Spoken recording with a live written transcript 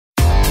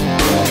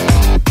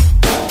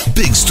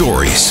Big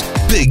stories,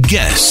 big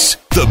guests,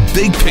 the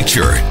big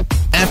picture.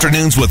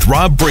 Afternoons with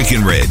Rob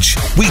Breckenridge.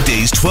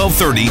 Weekdays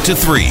 12:30 to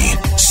 3,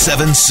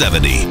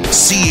 770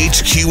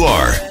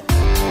 CHQR.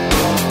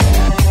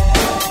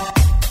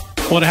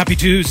 Well, a happy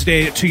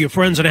Tuesday to you,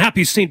 friends, and a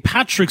happy St.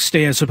 Patrick's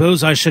Day, I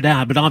suppose I should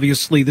add. But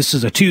obviously, this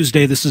is a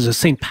Tuesday. This is a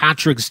St.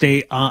 Patrick's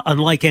Day,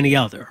 unlike any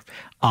other.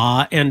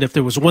 And if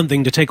there was one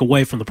thing to take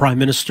away from the Prime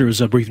Minister's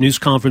brief news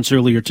conference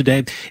earlier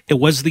today, it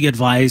was the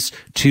advice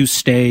to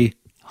stay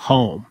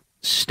home.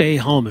 Stay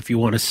home. If you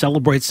want to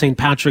celebrate St.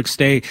 Patrick's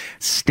Day,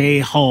 stay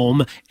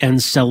home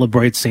and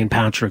celebrate St.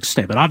 Patrick's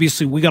Day. But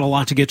obviously, we got a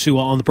lot to get to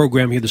on the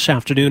program here this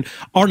afternoon.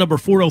 Our number,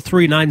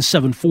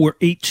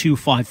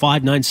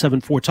 403-974-8255,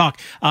 974-TALK.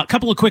 A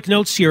couple of quick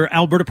notes here.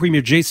 Alberta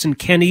Premier Jason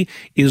Kenney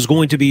is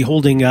going to be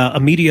holding a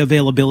media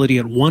availability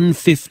at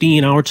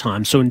 1:15 our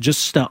time. So in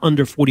just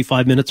under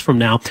 45 minutes from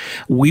now,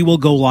 we will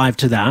go live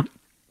to that.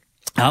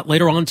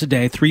 Later on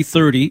today,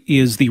 3:30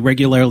 is the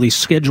regularly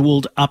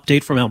scheduled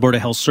update from Alberta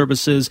Health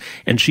Services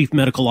and Chief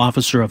Medical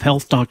Officer of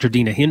Health, Dr.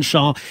 Deena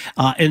Hinshaw,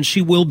 and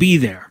she will be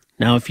there.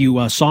 Now, if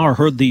you saw or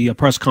heard the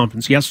press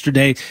conference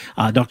yesterday,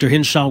 Dr.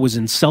 Hinshaw was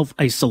in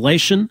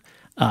self-isolation.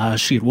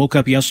 She had woke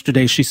up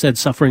yesterday, she said,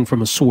 suffering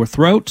from a sore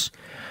throat.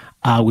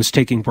 Was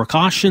taking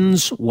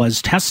precautions,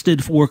 was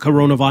tested for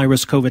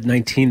coronavirus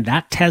COVID-19.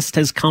 That test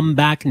has come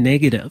back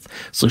negative.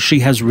 So she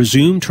has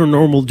resumed her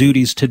normal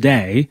duties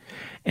today.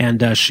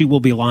 And she will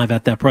be live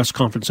at that press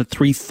conference at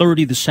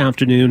 3:30 this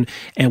afternoon,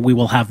 and we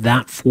will have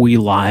that for you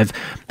live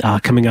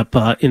coming up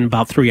in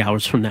about 3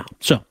 hours from now.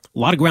 So a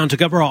lot of ground to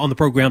cover on the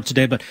program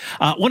today, but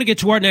I want to get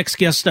to our next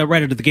guest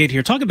right out of the gate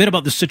here. Talk a bit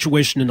about the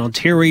situation in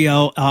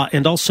Ontario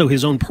and also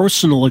his own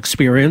personal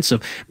experience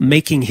of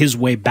making his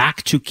way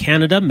back to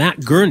Canada.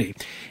 Matt Gurney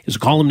is a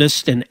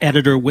columnist and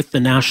editor with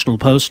the National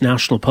Post,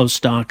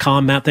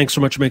 nationalpost.com. Matt, thanks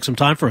so much for making some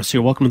time for us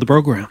here. Welcome to the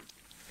program.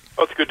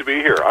 Oh, it's good to be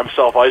here. I'm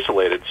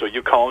self-isolated, so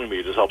you calling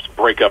me just helps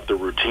break up the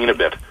routine a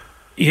bit.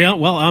 Yeah,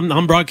 well,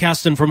 I'm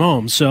broadcasting from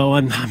home, so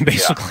I'm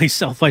basically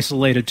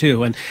self-isolated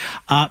too, and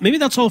maybe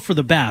that's all for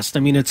the best.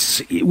 I mean,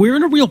 we're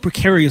in a real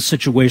precarious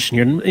situation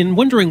here, and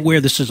wondering where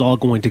this is all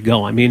going to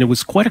go. I mean, it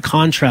was quite a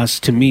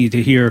contrast to me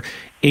to hear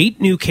 8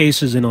 new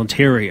cases in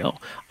Ontario.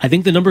 I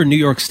think the number in New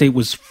York State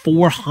was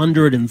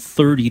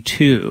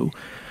 432.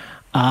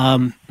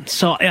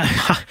 So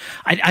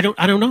I don't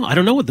know. I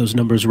don't know what those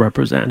numbers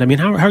represent. I mean,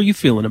 how are you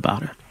feeling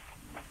about it?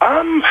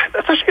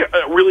 That's actually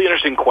a really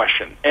interesting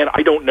question, and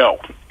I don't know.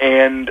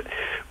 And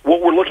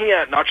what we're looking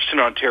at, not just in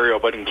Ontario,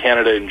 but in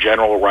Canada in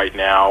general right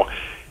now,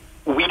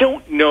 we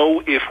don't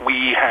know if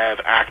we have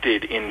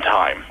acted in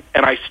time.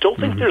 And I still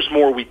think there's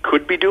more we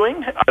could be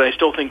doing, and I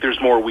still think there's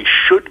more we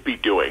should be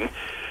doing.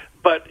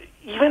 But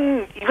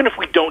even if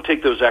we don't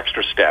take those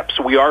extra steps,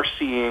 we are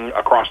seeing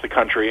across the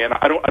country, and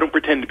I don't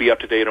pretend to be up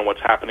to date on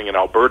what's happening in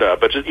Alberta,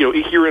 but just,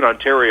 here in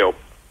Ontario,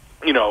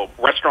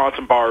 restaurants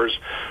and bars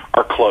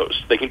are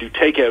closed. They can do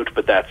takeout,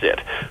 but that's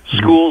it.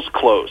 Schools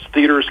closed,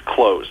 theaters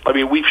closed. I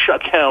mean, we've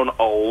shut down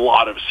a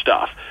lot of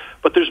stuff,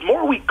 but there's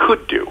more we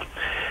could do.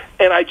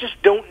 And I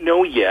just don't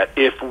know yet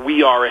if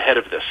we are ahead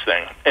of this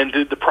thing. And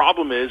the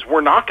problem is we're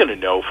not going to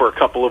know for a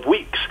couple of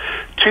weeks.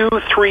 2,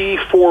 3,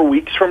 4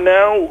 weeks from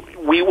now,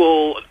 we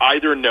will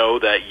either know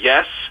that,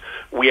 yes,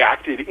 we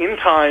acted in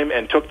time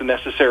and took the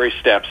necessary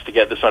steps to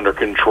get this under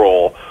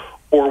control,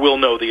 or we'll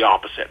know the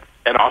opposite.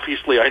 And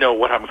obviously I know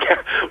what I'm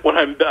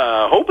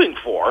hoping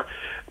for,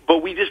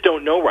 but we just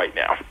don't know right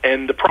now.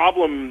 And the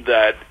problem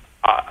that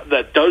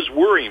does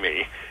worry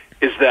me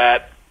is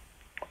that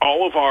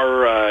all of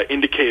our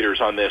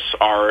indicators on this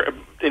are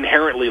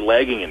inherently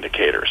lagging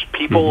indicators.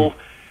 People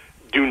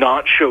do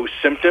not show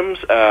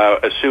symptoms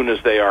as soon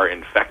as they are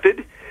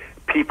infected.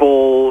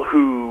 People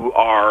who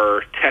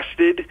are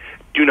tested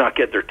do not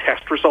get their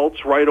test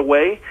results right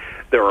away.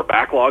 There are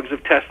backlogs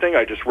of testing.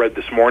 I just read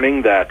this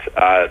morning that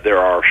there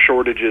are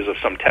shortages of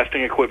some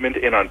testing equipment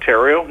in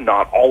Ontario,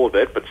 not all of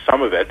it, but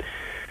some of it.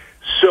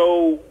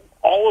 So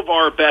all of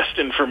our best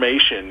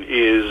information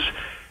is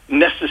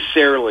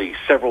necessarily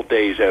several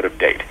days out of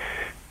date,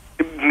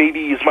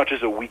 maybe as much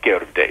as a week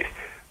out of date.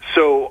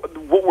 So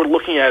what we're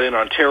looking at in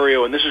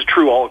Ontario, and this is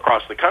true all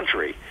across the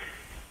country,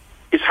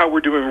 is how we're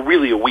doing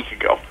really a week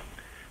ago.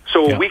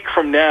 So a week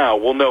from now,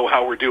 we'll know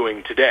how we're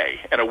doing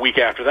today, and a week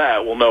after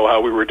that, we'll know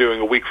how we were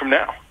doing a week from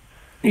now.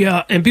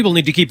 Yeah, and people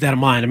need to keep that in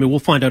mind. I mean, we'll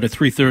find out at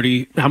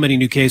 3:30 how many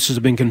new cases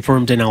have been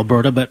confirmed in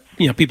Alberta, but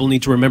people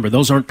need to remember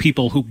those aren't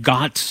people who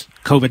got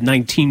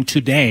COVID-19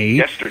 today.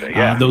 Yesterday,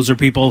 yeah. Those are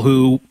people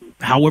who,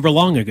 however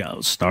long ago,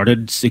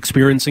 started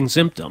experiencing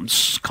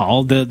symptoms,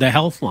 called the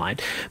health line,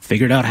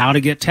 figured out how to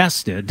get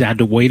tested, had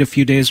to wait a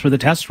few days for the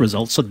test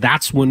results. So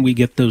that's when we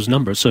get those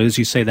numbers. So as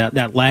you say,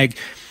 that lag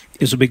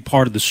is a big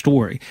part of the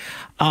story.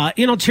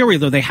 In Ontario,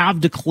 though, they have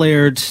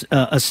declared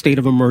a state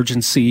of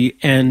emergency.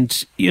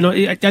 And,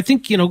 I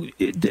think,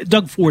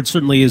 Doug Ford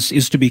certainly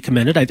is to be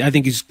commended. I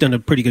think he's done a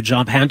pretty good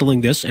job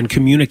handling this and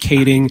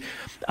communicating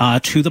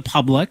to the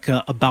public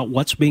about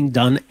what's being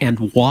done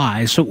and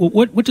why. So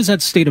what does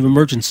that state of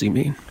emergency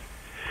mean?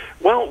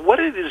 Well, what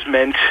it is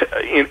meant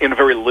in a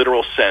very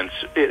literal sense,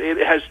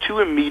 it has two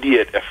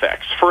immediate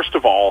effects. First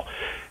of all,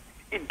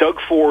 Doug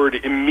Ford,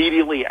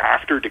 immediately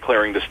after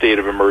declaring the state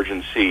of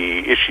emergency,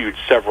 issued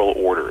several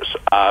orders,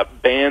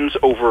 banning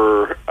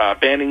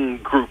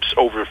groups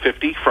over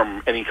 50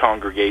 from any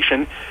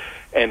congregation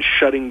and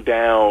shutting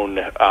down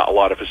a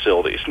lot of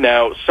facilities.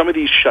 Now, some of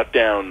these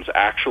shutdowns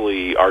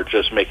actually are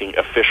just making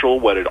official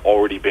what had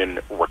already been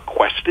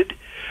requested.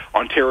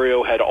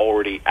 Ontario had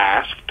already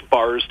asked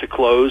bars to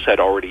close,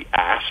 had already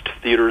asked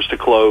theaters to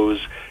close,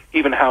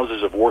 even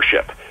houses of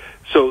worship.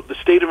 So the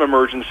state of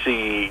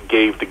emergency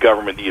gave the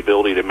government the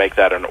ability to make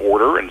that an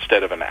order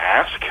instead of an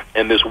ask,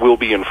 and this will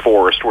be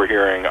enforced, we're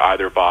hearing,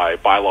 either by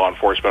law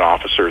enforcement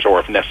officers or,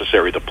 if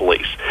necessary, the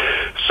police.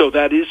 So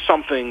that is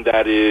something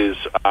that is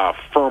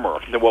firmer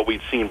than what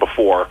we'd seen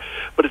before,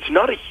 but it's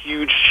not a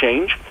huge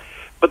change.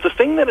 But the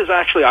thing that is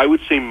actually, I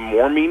would say,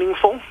 more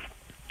meaningful,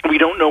 we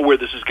don't know where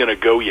this is going to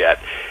go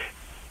yet.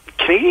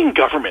 Canadian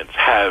governments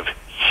have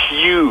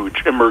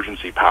huge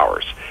emergency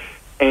powers.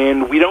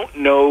 And we don't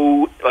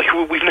know,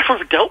 we've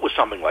never dealt with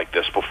something like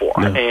this before.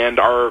 No. And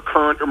our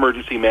current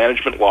emergency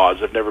management laws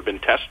have never been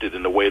tested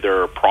in the way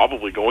they're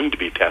probably going to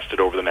be tested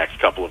over the next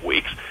couple of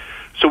weeks.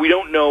 So we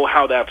don't know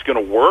how that's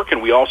going to work,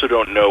 and we also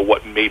don't know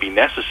what may be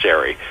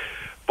necessary.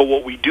 But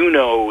what we do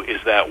know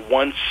is that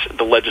once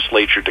the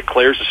legislature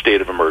declares a state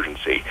of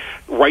emergency,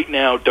 right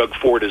now Doug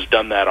Ford has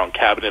done that on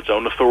Cabinet's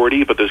own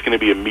authority, but there's going to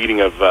be a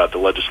meeting of the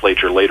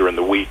legislature later in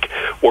the week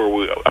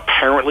where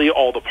apparently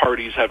all the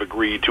parties have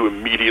agreed to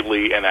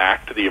immediately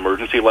enact the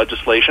emergency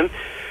legislation.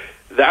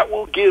 That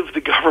will give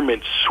the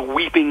government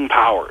sweeping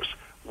powers.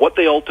 What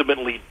they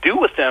ultimately do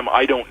with them,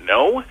 I don't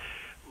know.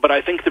 But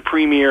I think the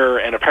Premier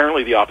and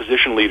apparently the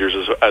opposition leaders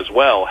as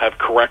well have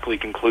correctly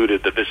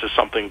concluded that this is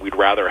something we'd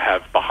rather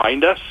have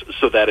behind us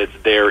so that it's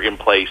there in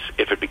place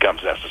if it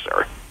becomes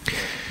necessary.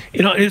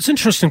 You know, it's an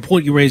interesting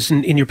point you raised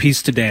in your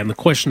piece today on the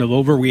question of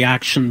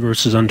overreaction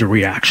versus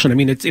underreaction. I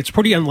mean, it's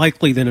pretty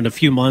unlikely that in a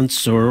few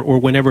months or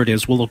whenever it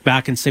is, we'll look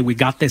back and say we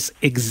got this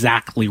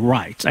exactly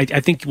right.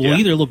 I think we'll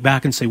either look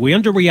back and say we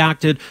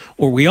underreacted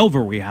or we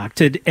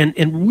overreacted.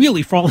 And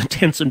really, for all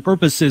intents and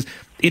purposes,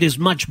 it is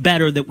much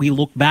better that we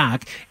look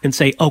back and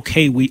say,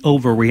 okay, we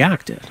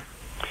overreacted.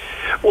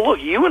 Well,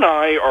 look, you and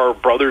I are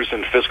brothers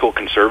in fiscal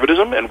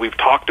conservatism, and we've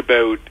talked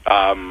about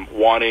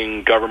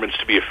wanting governments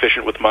to be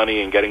efficient with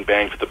money and getting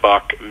bang for the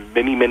buck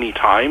many, many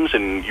times,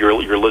 and your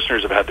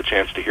listeners have had the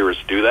chance to hear us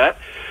do that.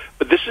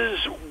 But this is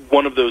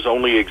one of those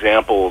only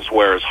examples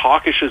where, as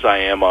hawkish as I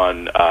am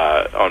on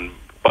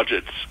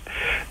budgets,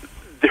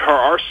 there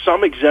are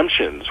some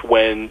exemptions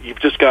when you've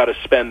just got to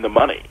spend the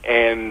money,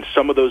 and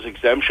some of those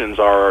exemptions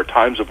are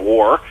times of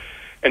war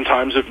and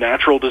times of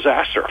natural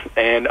disaster.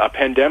 And a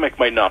pandemic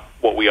might not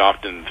what we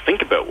often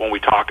think about when we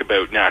talk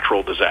about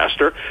natural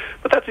disaster,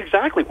 but that's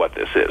exactly what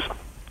this is.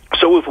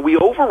 So if we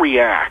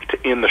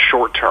overreact in the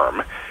short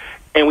term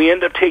and we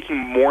end up taking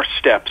more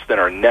steps than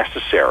are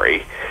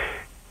necessary,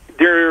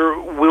 there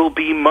will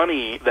be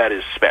money that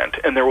is spent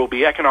and there will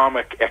be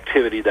economic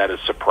activity that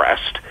is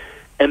suppressed,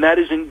 and that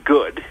isn't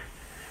good,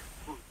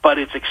 but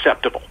it's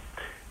acceptable.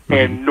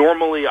 And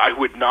normally I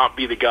would not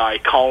be the guy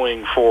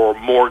calling for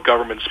more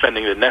government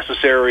spending than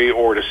necessary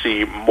or to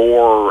see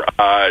more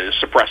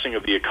suppressing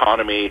of the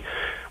economy,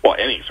 well,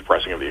 any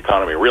suppressing of the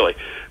economy, really.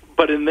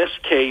 But in this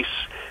case,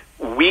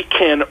 we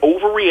can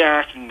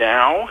overreact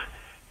now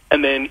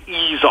and then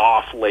ease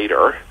off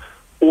later,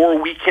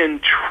 or we can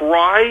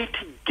try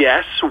to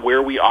guess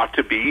where we ought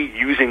to be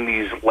using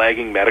these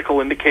lagging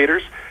medical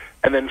indicators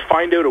and then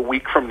find out a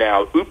week from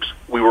now, oops,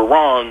 we were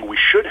wrong, we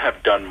should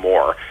have done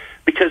more.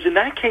 Because in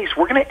that case,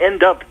 we're going to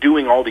end up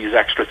doing all these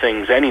extra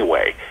things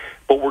anyway,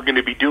 but we're going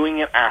to be doing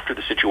it after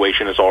the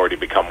situation has already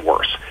become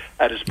worse.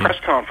 At his press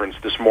conference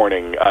this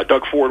morning,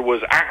 Doug Ford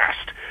was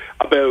asked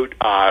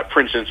about, for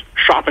instance,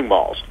 shopping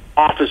malls,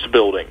 office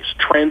buildings,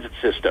 transit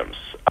systems,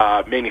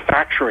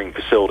 manufacturing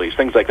facilities,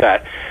 things like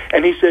that.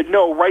 And he said,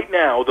 no, right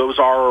now those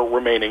are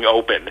remaining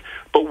open,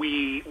 but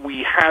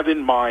we have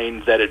in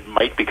mind that it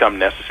might become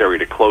necessary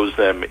to close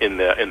them in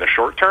the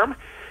short term.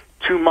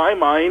 To my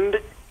mind,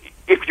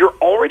 if you're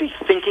already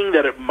thinking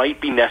that it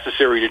might be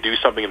necessary to do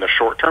something in the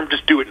short term,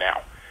 just do it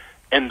now.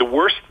 And the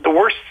worst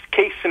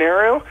case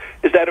scenario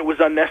is that it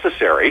was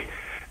unnecessary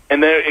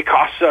and that it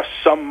costs us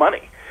some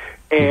money.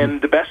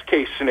 And the best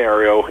case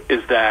scenario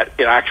is that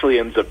it actually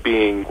ends up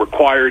being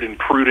required and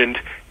prudent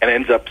and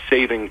ends up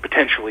saving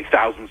potentially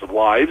thousands of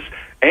lives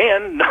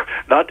and,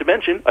 not to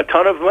mention, a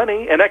ton of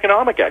money and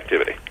economic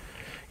activity.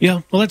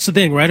 Yeah, well, that's the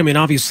thing, right? I mean,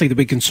 obviously the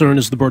big concern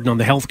is the burden on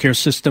the healthcare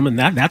system, and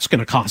that's going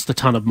to cost a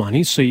ton of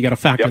money, so you got to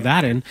factor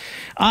that in.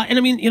 And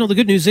I mean, the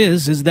good news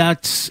is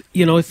that,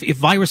 if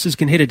viruses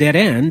can hit a dead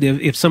end,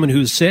 if someone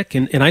who's sick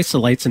and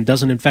isolates and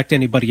doesn't infect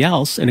anybody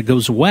else and it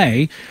goes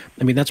away,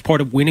 I mean, that's part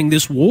of winning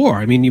this war.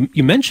 I mean,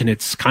 you mentioned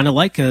it's kind of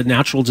like a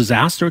natural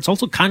disaster. It's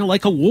also kind of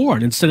like a war,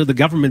 and instead of the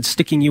government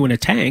sticking you in a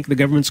tank, the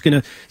government's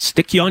going to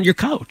stick you on your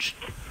couch.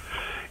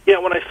 Yeah,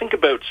 when I think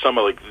about some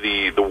of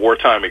the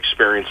wartime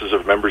experiences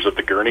of members of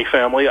the Gurney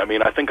family, I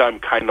mean, I think I'm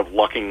kind of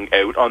lucking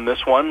out on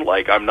this one.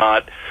 Like, I'm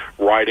not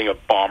riding a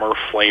bomber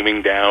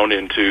flaming down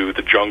into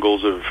the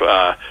jungles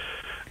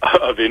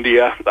of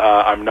India.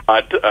 I'm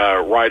not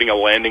riding a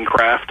landing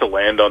craft to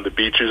land on the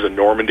beaches in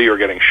Normandy or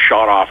getting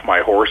shot off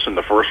my horse in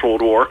the First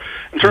World War.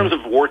 In terms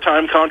of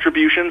wartime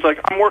contributions, like,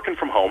 I'm working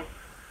from home.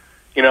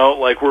 You know,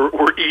 like,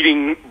 we're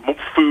eating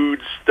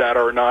foods that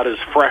are not as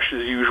fresh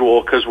as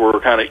usual because we're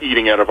kind of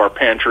eating out of our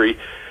pantry.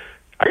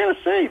 I gotta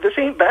say, this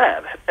ain't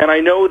bad. And I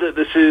know that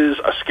this is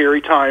a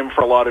scary time for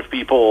a lot of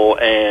people,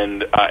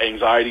 and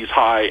anxiety's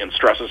high and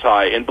stress is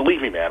high. And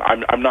believe me, man,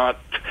 I'm not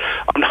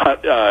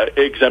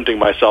exempting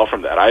myself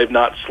from that. I have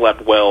not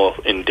slept well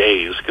in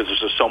days because there's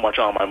just so much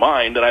on my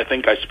mind, and I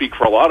think I speak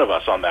for a lot of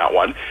us on that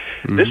one.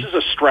 Mm-hmm. This is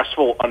a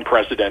stressful,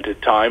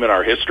 unprecedented time in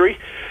our history.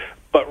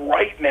 But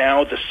right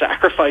now, the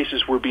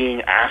sacrifices we're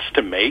being asked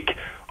to make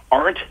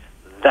aren't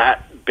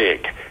that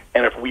big.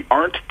 And if we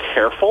aren't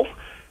careful,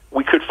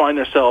 we could find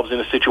ourselves in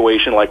a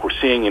situation like we're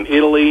seeing in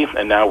Italy,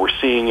 and now we're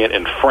seeing it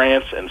in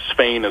France and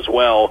Spain as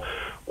well,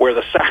 where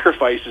the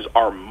sacrifices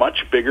are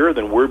much bigger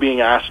than we're being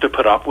asked to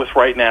put up with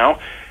right now,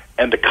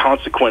 and the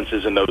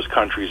consequences in those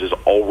countries is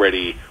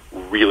already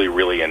really,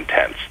 really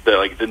intense.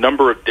 The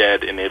number of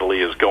dead in Italy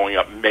is going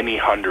up many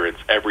hundreds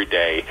every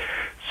day.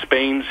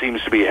 Spain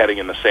seems to be heading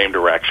in the same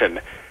direction.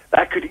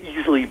 That could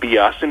easily be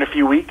us in a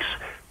few weeks,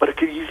 but it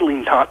could easily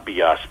not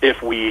be us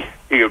if we,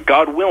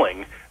 God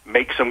willing,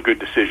 make some good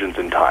decisions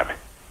in time.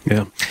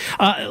 Yeah.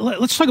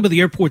 Let's talk about the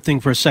airport thing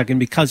for a second,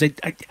 because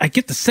I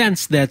get the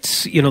sense that,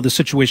 the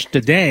situation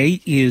today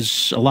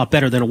is a lot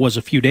better than it was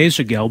a few days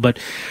ago, but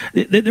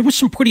there were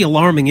some pretty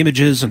alarming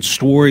images and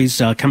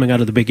stories coming out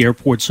of the big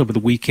airports over the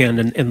weekend,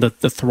 and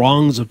the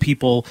throngs of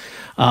people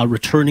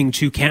returning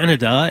to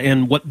Canada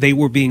and what they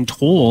were being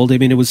told. I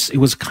mean, it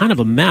was kind of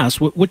a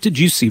mess. What did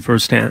you see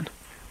firsthand?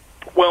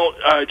 Well,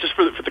 just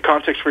for the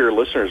context for your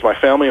listeners, my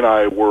family and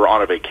I were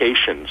on a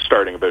vacation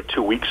starting about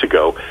 2 weeks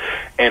ago,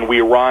 and we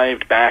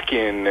arrived back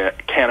in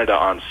Canada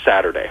on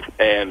Saturday.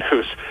 And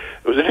it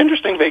was an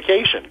interesting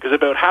vacation because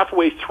about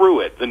halfway through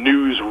it, the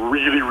news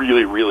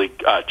really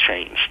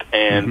changed.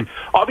 And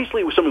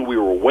obviously it was something we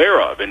were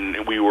aware of,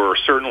 and we were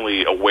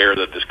certainly aware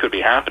that this could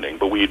be happening.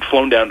 But we had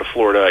flown down to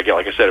Florida, again,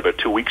 like I said, about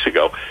 2 weeks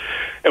ago,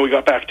 and we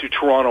got back to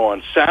Toronto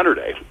on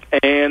Saturday.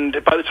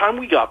 And by the time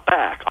we got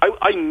back,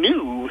 I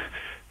knew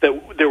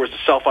that there was a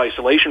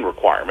self-isolation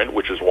requirement,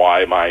 which is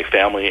why my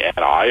family and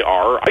I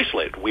are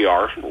isolated. We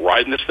are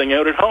riding this thing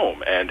out at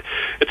home. And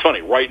it's funny,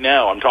 right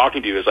now I'm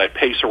talking to you as I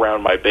pace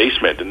around my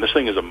basement, and this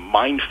thing is a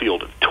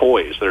minefield of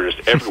toys that are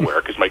just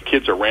everywhere because my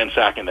kids are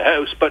ransacking the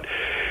house. But,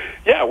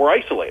 yeah, we're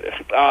isolated.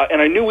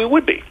 And I knew we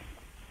would be.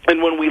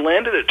 And when we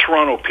landed at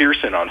Toronto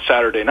Pearson on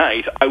Saturday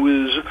night, I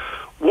was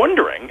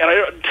wondering, and I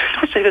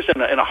don't say this in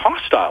a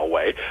hostile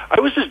way, I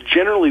was just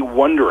generally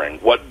wondering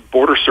what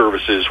border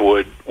services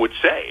would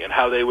say and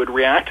how they would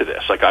react to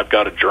this. Like, I've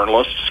got a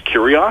journalist's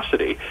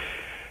curiosity.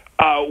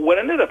 What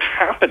ended up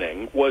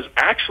happening was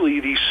actually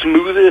the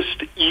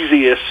smoothest,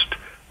 easiest,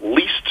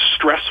 least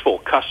stressful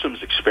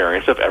customs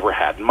experience I've ever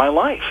had in my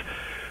life.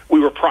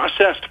 We were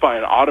processed by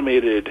an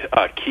automated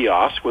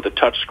kiosk with a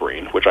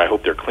touchscreen, which I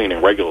hope they're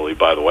cleaning regularly,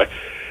 by the way.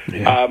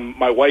 Yeah.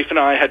 My wife and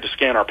I had to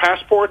scan our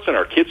passports and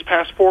our kids'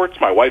 passports.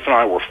 My wife and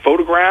I were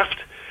photographed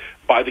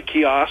by the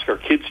kiosk. Our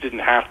kids didn't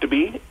have to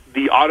be.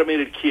 The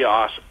automated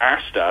kiosk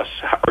asked us,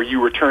 are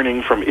you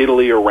returning from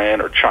Italy, Iran,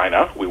 or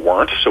China? We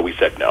weren't, so we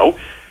said no.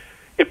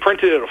 It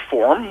printed out a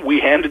form. We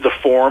handed the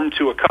form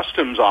to a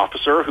customs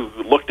officer who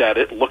looked at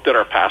it, looked at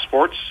our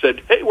passports,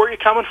 said, hey, where are you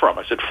coming from?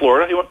 I said,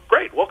 Florida. He went,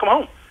 great, welcome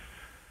home.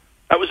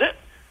 That was it.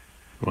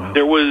 Wow.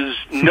 There was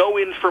no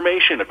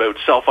information about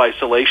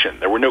self-isolation.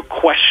 There were no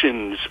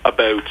questions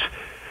about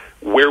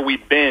where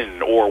we'd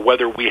been or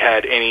whether we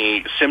had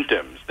any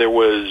symptoms. There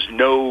was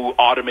no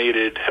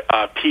automated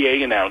PA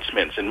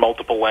announcements in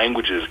multiple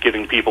languages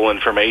giving people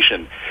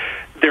information.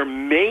 There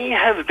may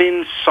have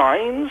been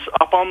signs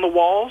up on the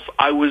walls.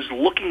 I was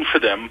looking for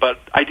them, but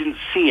I didn't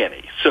see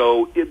any.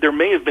 So there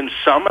may have been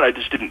some, and I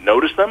just didn't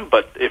notice them.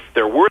 But if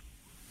there were...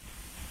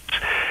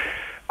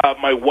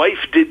 my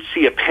wife did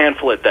see a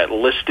pamphlet that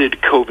listed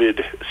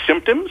COVID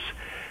symptoms,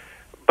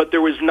 but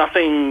there was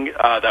nothing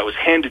that was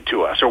handed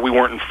to us, or we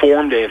weren't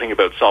informed anything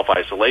about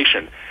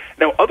self-isolation.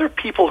 Now, other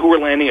people who were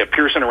landing at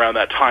Pearson around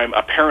that time,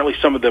 apparently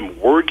some of them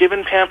were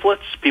given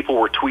pamphlets. People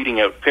were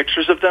tweeting out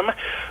pictures of them.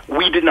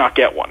 We did not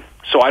get one.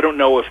 So I don't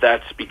know if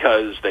that's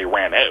because they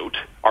ran out,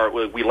 or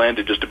we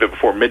landed just a bit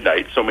before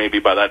midnight, so maybe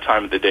by that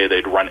time of the day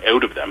they'd run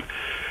out of them.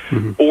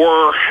 Mm-hmm.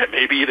 Or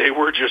maybe they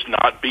were just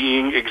not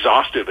being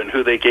exhaustive in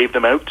who they gave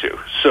them out to.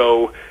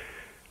 So,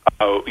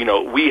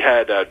 we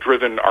had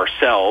driven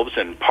ourselves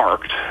and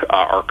parked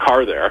our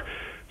car there.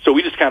 So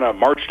we just kind of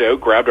marched out,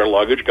 grabbed our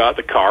luggage, got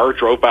the car,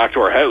 drove back to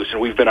our house, and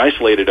we've been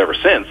isolated ever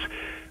since.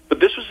 But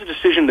this was a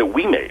decision that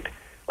we made.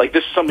 Like,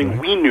 this is something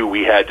we knew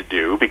we had to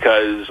do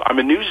because I'm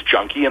a news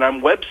junkie and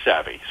I'm web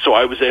savvy. So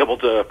I was able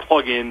to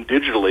plug in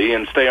digitally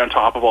and stay on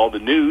top of all the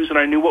news, and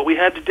I knew what we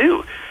had to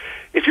do.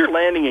 if you're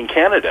landing in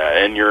Canada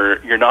and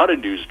you're not a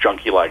news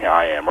junkie like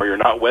I am, or you're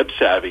not web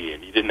savvy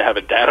and you didn't have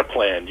a data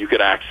plan you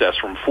could access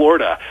from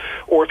Florida,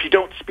 or if you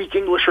don't speak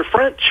English or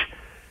French,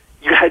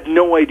 you had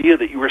no idea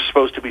that you were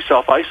supposed to be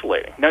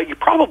self-isolating. Now, you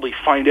probably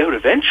find out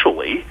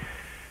eventually,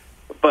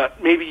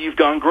 but maybe you've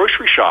gone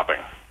grocery shopping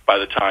by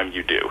the time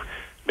you do.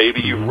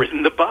 Maybe you've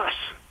ridden the bus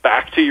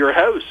back to your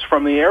house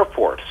from the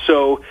airport.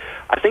 So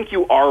I think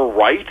you are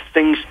right.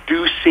 Things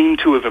do seem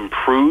to have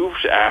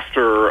improved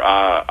after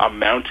a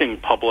mounting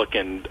public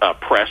and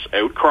press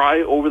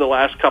outcry over the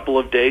last couple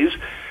of days.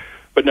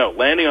 But no,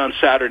 landing on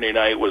Saturday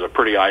night was a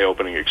pretty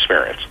eye-opening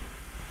experience.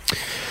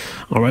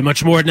 All right,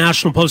 much more at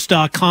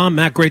nationalpost.com.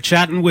 Matt, great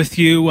chatting with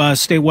you.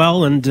 Stay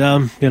well, and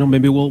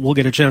maybe we'll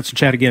get a chance to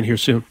chat again here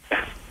soon.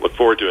 Look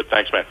forward to it.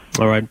 Thanks, man.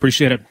 All right,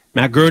 appreciate it.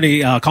 Matt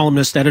Gurney,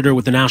 columnist, editor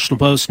with the National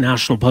Post,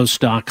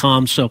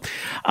 nationalpost.com. So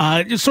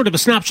just sort of a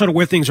snapshot of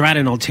where things are at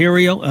in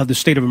Ontario, the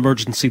state of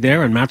emergency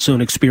there, and Matt's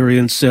own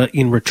experience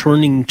in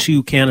returning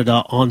to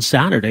Canada on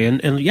Saturday.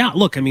 And yeah,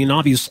 look, I mean,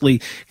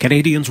 obviously,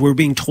 Canadians were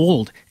being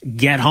told,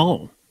 get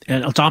home,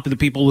 and on top of the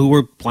people who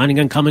were planning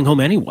on coming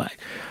home anyway.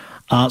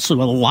 So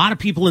a lot of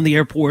people in the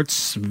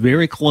airports,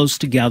 very close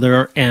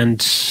together,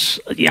 and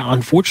yeah,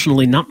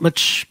 unfortunately, not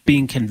much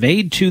being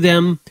conveyed to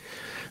them.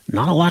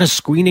 Not a lot of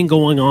screening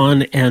going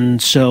on,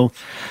 and so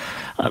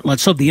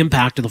let's hope the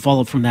impact of the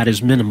fallout from that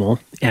is minimal.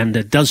 And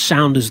it does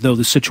sound as though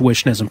the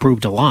situation has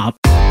improved a lot.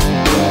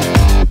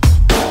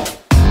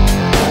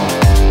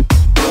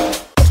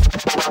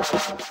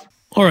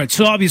 All right,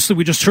 so obviously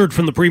we just heard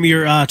from the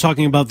Premier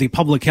talking about the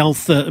public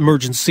health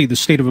emergency, the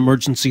state of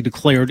emergency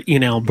declared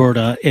in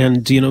Alberta.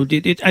 And,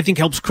 it I think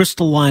helps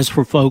crystallize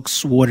for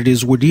folks what it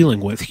is we're dealing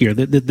with here,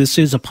 that this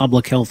is a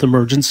public health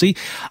emergency.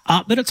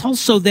 But it's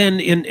also then,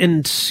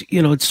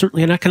 it's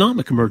certainly an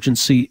economic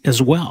emergency as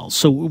well.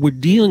 So we're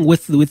dealing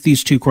with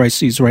these two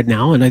crises right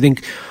now. And I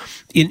think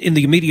in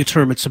the immediate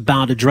term, it's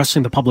about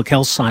addressing the public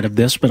health side of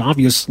this, but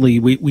obviously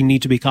we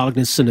need to be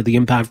cognizant of the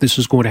impact this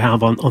is going to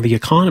have on the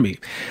economy.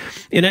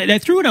 And I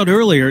threw it out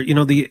earlier,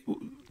 the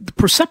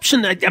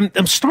perception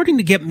I'm starting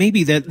to get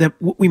maybe that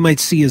what we might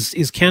see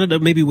is Canada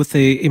maybe with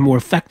a more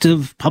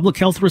effective public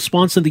health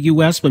response in the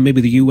U.S., but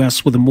maybe the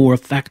U.S. with a more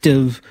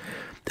effective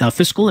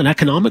fiscal and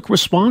economic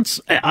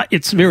response.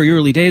 It's very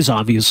early days,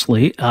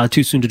 obviously,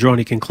 too soon to draw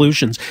any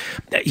conclusions.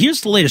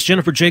 Here's the latest.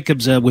 Jennifer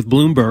Jacobs with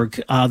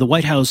Bloomberg, the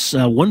White House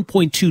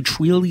 $1.2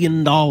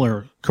 trillion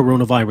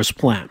coronavirus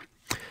plan.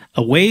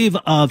 A wave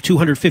of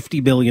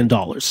 $250 billion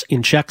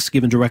in checks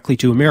given directly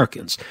to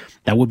Americans.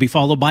 That would be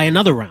followed by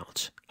another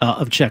round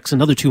of checks,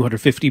 another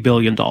 $250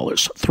 billion,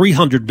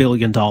 $300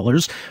 billion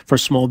for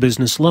small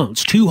business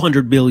loans,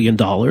 $200 billion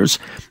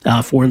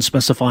for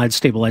unspecified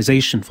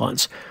stabilization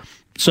funds.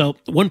 So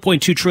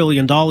 $1.2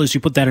 trillion, you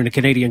put that in a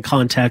Canadian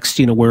context,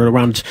 we're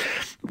around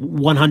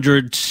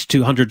 $100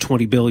 to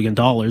 $120 billion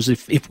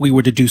if we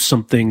were to do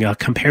something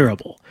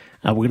comparable.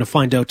 We're going to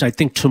find out, I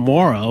think,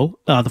 tomorrow.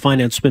 The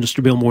Finance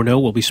Minister, Bill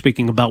Morneau, will be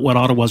speaking about what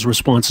Ottawa's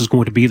response is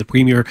going to be. The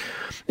Premier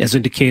has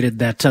indicated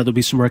that there'll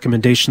be some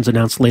recommendations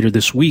announced later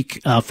this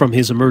week from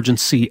his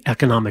emergency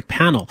economic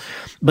panel.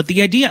 But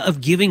the idea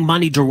of giving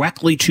money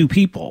directly to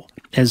people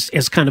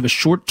as kind of a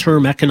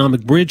short-term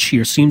economic bridge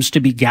here seems to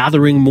be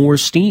gathering more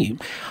steam,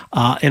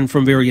 and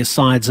from various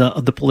sides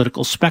of the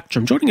political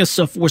spectrum. Joining us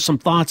for some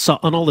thoughts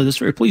on all of this,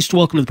 very pleased to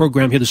welcome to the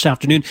program here this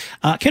afternoon,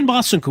 Ken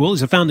Bossenkool.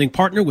 He's a founding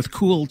partner with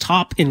Cool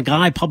Top and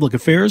Guy Public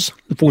Affairs,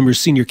 the former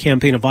senior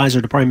campaign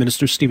advisor to Prime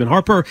Minister Stephen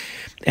Harper,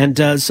 and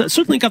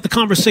certainly got the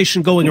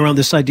conversation going around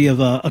this idea of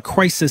a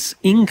crisis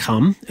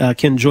income.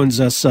 Ken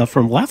joins us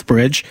from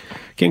Lethbridge.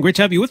 Ken, great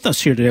to have you with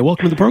us here today.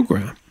 Welcome to the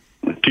program.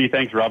 Gee,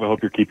 thanks, Rob. I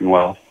hope you're keeping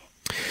well.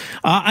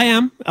 I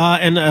am,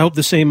 and I hope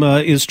the same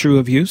is true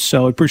of you,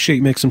 so I appreciate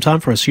you making some time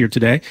for us here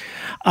today.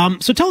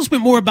 So tell us a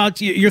bit more about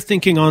your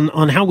thinking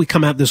on how we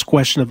come at this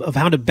question of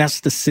how to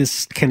best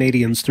assist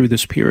Canadians through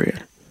this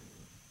period.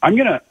 I'm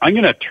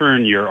gonna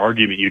turn your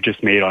argument you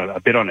just made a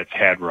bit on its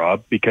head,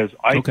 Rob, because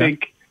I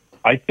think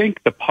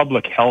the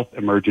public health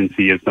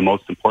emergency is the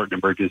most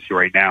important emergency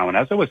right now. And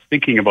as I was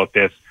thinking about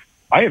this,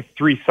 I have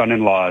 3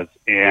 son-in-laws,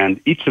 and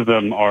each of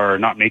them are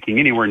not making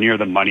anywhere near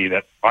the money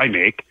that I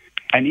make.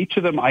 And each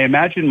of them, I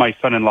imagine my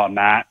son-in-law,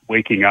 Matt,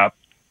 waking up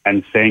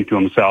and saying to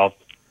himself,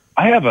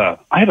 I have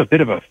a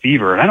bit of a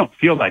fever and I don't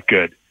feel that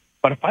good.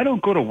 But if I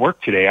don't go to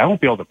work today, I won't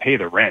be able to pay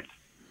the rent.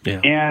 Yeah.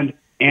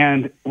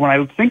 And when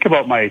I think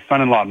about my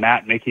son-in-law,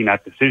 Matt, making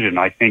that decision,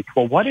 I think,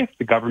 well, what if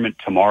the government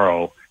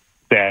tomorrow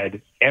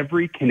said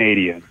every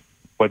Canadian,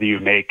 whether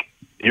you make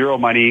zero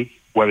money,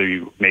 whether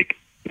you make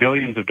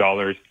millions of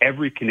dollars,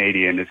 every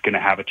Canadian is going to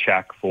have a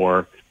check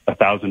for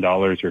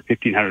 $1,000 or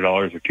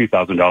 $1,500 or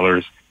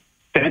 $2,000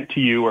 sent to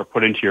you or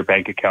put into your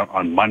bank account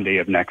on Monday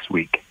of next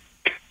week.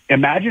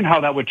 Imagine how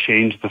that would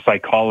change the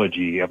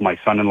psychology of my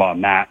son-in-law,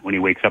 Matt, when he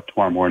wakes up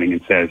tomorrow morning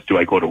and says, do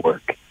I go to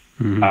work?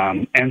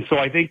 Mm-hmm. And so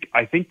I think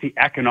the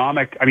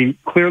economic,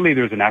 clearly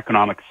there's an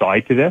economic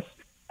side to this,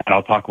 and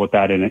I'll talk about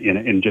that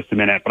in just a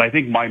minute. But I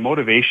think my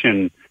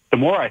motivation, the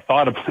more I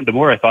thought about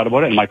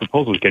it, and my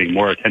proposal is getting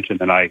more attention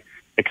than I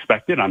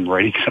expected. I'm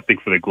writing something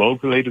for the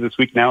Globe later this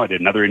week now. I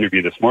did another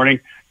interview this morning.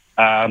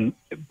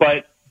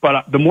 But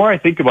the more I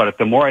think about it,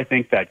 the more I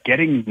think that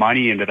getting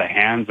money into the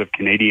hands of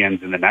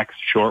Canadians in the next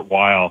short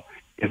while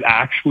is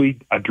actually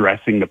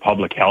addressing the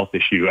public health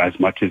issue as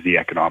much as the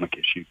economic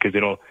issue, because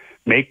it'll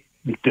make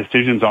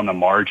decisions on the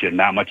margin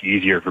that much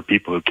easier for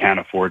people who can't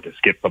afford to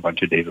skip a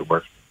bunch of days of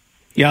work.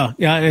 Yeah,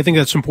 I think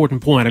that's an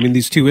important point. I mean,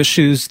 these two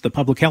issues, the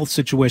public health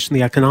situation,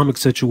 the economic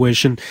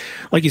situation,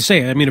 like you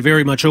say, I mean, it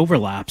very much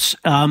overlaps.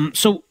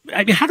 So,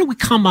 I mean, how do we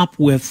come up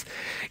with,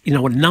 a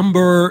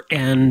number?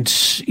 And,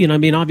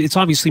 it's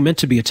obviously meant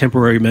to be a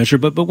temporary measure,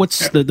 but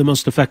what's the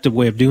most effective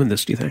way of doing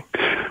this, do you think?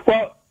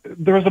 Well,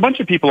 there was a bunch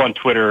of people on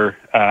Twitter,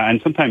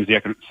 and sometimes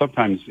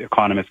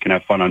economists can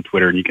have fun on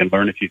Twitter and you can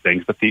learn a few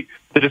things. But the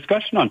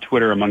discussion on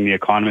Twitter among the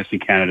economists in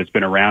Canada has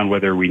been around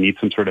whether we need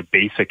some sort of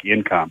basic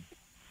income.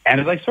 And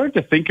as I started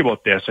to think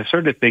about this, I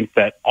started to think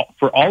that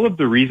for all of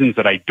the reasons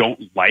that I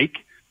don't like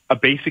a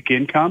basic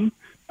income,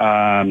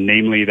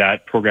 namely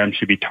that programs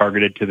should be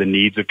targeted to the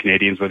needs of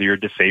Canadians, whether you're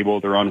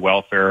disabled or on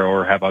welfare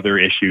or have other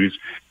issues,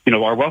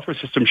 our welfare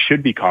system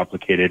should be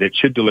complicated. It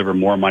should deliver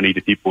more money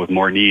to people with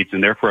more needs,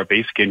 and therefore a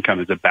basic income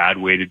is a bad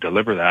way to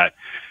deliver that.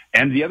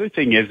 And the other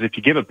thing is, if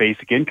you give a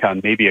basic income,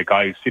 maybe a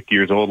guy who's 50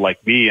 years old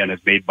like me and has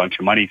made a bunch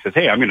of money says,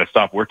 hey, I'm going to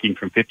stop working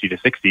from 50 to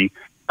 60,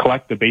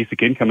 collect the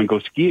basic income and go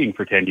skiing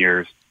for 10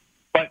 years.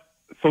 But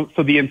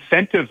so the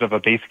incentives of a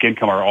basic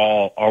income are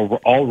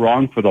all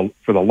wrong for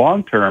the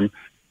long term,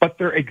 but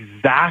they're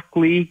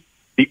exactly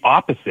the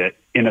opposite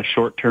in a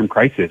short-term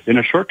crisis. In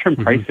a short-term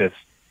crisis,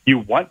 you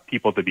want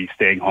people to be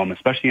staying home,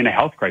 especially in a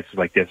health crisis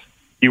like this.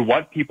 You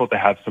want people to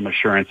have some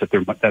assurance that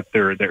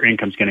their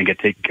income's going to get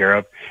taken care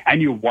of,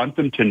 and you want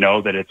them to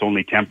know that it's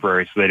only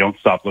temporary, so they don't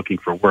stop looking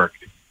for work.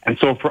 And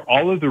so, for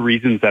all of the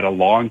reasons that a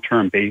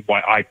long-term base,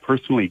 why I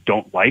personally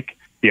don't like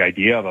the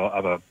idea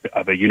of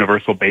a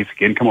universal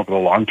basic income over the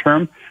long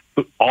term,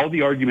 but all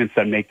the arguments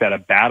that make that a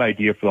bad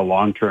idea for the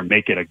long term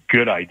make it a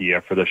good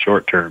idea for the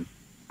short term.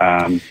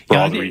 For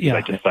all the reasons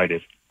I just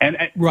cited.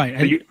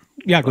 Right.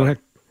 Go ahead.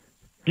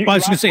 I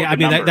was going to say, I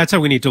mean, that's how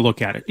we need to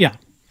look at it. Yeah.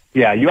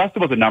 Yeah, you asked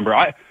about the number.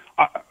 I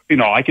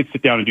could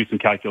sit down and do some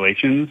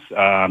calculations.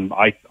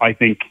 I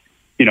think,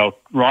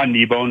 Ron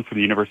Kneebone from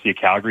the University of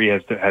Calgary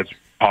has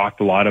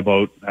talked a lot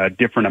about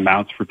different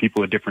amounts for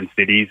people in different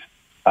cities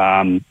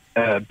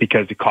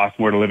because it costs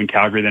more to live in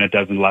Calgary than it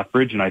does in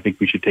Lethbridge, and I think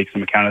we should take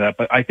some account of that.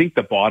 But I think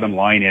the bottom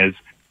line is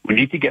we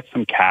need to get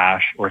some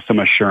cash or some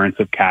assurance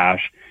of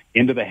cash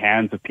into the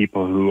hands of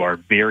people who are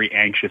very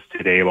anxious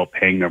today about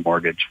paying their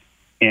mortgage.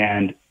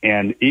 And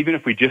even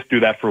if we just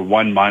do that for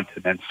 1 month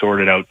and then sort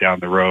it out down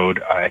the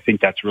road, I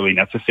think that's really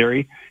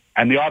necessary.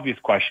 And the obvious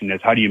question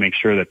is, how do you make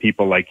sure that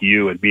people like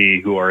you and me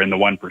who are in the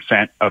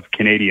 1% of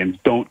Canadians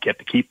don't get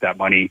to keep that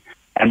money?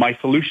 And my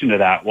solution to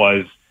that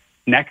was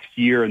next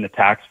year in the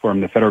tax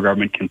form, the federal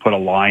government can put a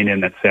line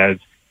in that says,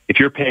 if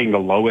you're paying the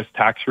lowest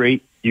tax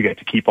rate, you get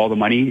to keep all the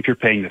money. If you're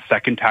paying the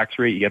second tax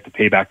rate, you get to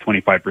pay back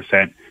 25%.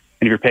 And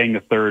if you're paying the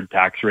third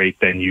tax rate,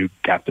 then you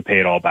have to pay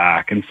it all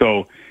back. And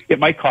so it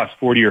might cost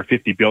 $40 or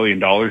 $50 billion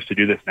to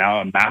do this now,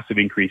 a massive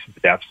increase in the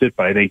deficit.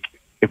 But I think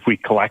if we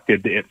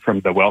collected it from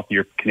the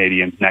wealthier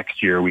Canadians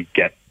next year, we'd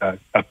get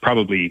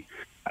probably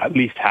at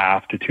least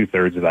half to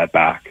 2/3 of that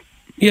back.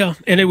 Yeah,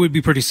 and it would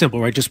be pretty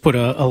simple, right? Just put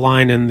a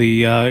line in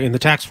the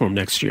tax form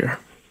next year.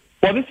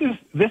 Well,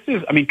 this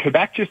is. I mean,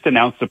 Quebec just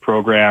announced a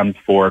program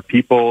for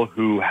people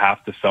who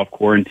have to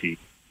self-quarantine.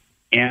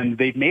 And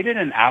they've made it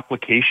an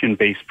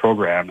application-based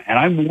program. And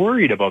I'm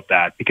worried about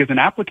that because an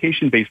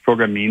application-based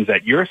program means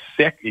that you're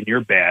sick in your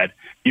bed,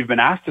 you've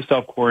been asked to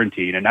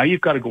self-quarantine, and now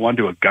you've got to go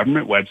onto a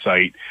government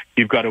website,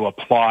 you've got to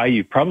apply,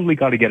 you've probably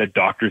got to get a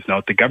doctor's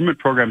note, the government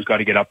program's got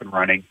to get up and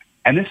running,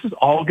 and this is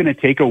all going to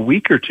take a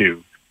week or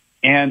two.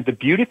 And the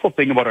beautiful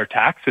thing about our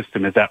tax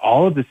system is that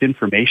all of this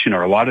information,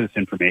 or a lot of this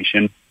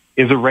information,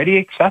 is already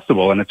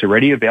accessible, and it's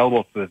already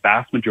available for the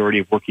vast majority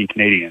of working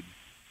Canadians.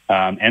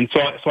 And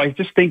so I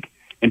just think,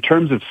 in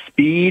terms of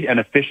speed and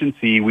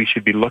efficiency, we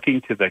should be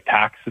looking to the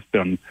tax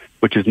system,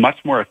 which is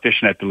much more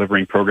efficient at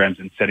delivering programs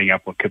and setting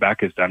up what Quebec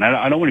has done.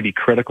 I don't want to be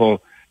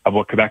critical of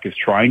what Quebec is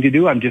trying to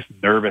do. I'm just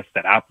nervous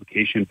that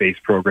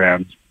application-based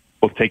programs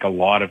will take a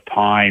lot of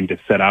time to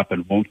set up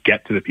and won't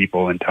get to the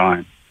people in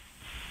time.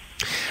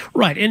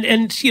 Right.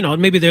 And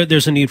maybe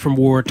there's a need for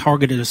more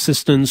targeted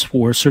assistance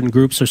for certain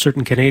groups or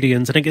certain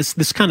Canadians. And I guess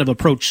this kind of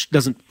approach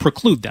doesn't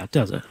preclude that,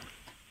 does it?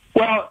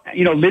 Well,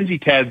 Lindsay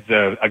Tedd's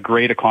a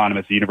great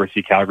economist at the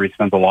University of Calgary,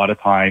 spends a lot of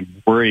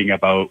time worrying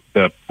about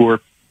the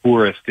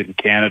poorest in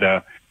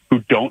Canada who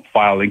don't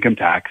file income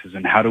taxes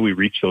and how do we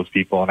reach those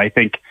people. And I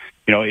think,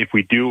 if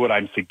we do what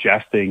I'm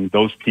suggesting,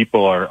 those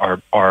people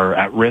are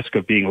at risk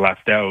of being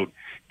left out.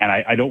 And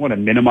I don't want to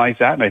minimize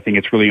that. And I think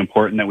it's really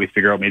important that we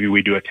figure out maybe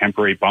we do a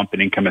temporary bump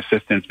in income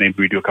assistance, maybe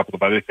we do a couple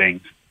of other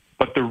things.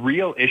 But the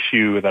real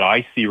issue that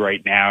I see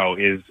right now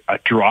is a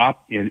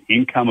drop in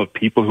income of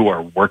people who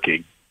are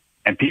working.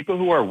 And people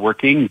who are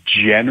working,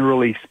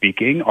 generally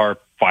speaking, are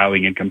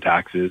filing income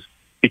taxes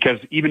because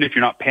even if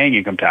you're not paying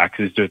income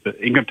taxes, the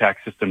income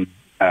tax system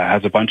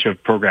has a bunch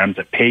of programs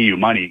that pay you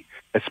money.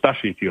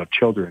 especially if you have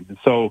children. And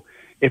so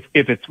if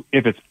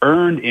it's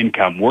earned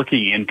income,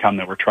 working income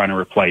that we're trying to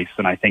replace,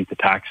 then I think the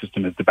tax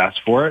system is the best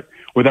for it,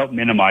 without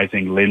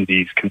minimizing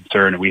Lindsay's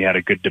concern. We had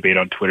a good debate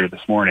on Twitter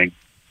this morning.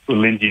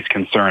 Lindsay's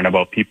concern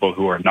about people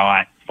who are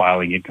not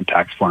filing income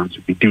tax forms.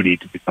 We do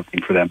need to do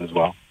something for them as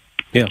well.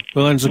 Yeah,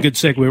 well, that's a good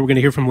segue. We're going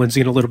to hear from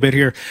Lindsay in a little bit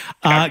here.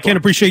 Ken,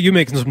 appreciate you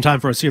making some time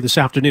for us here this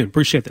afternoon.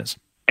 Appreciate this.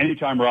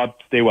 Anytime, Rob.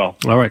 Stay well.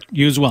 All right.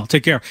 You as well.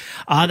 Take care.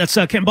 That's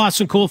Ken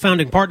Boston-Cool,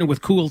 founding partner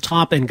with Cool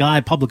Top and Guy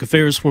Public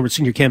Affairs, former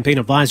senior campaign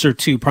advisor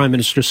to Prime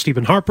Minister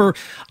Stephen Harper.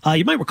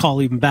 You might recall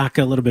even back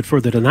a little bit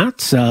further than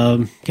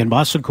that. Ken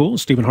Boston-Cool,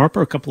 Stephen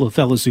Harper, a couple of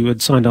fellows who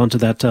had signed on to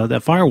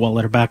that firewall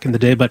letter back in the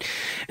day. But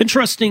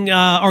interesting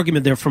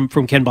argument there from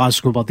Ken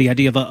Boston-Cool about the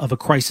idea of a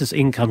crisis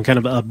income, kind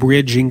of a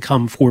bridge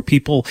income for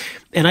people.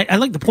 And I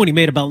like the point he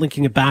made about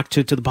linking it back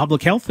to the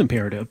public health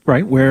imperative,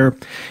 right? Where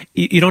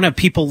you don't have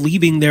people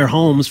leaving their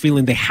homes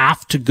feeling they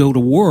have to go to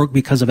work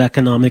because of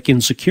economic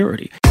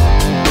insecurity.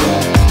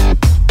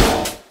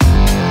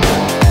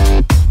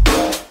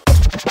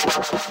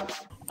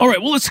 All right,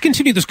 well, let's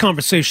continue this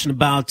conversation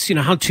about,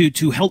 how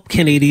to help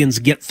Canadians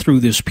get through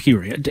this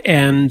period.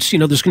 And,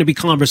 there's going to be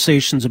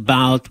conversations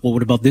about, well,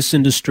 what about this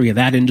industry or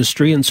that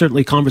industry? And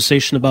certainly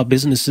conversation about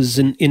businesses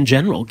in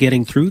general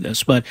getting through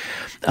this. But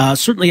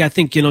certainly I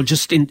think,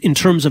 just in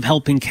terms of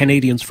helping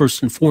Canadians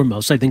first and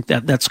foremost, I think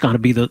that's got to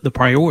be the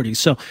priority.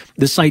 So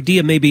this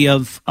idea maybe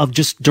of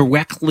just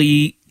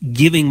directly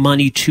giving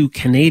money to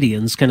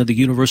Canadians, kind of the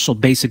universal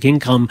basic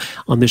income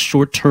on this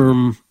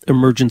short-term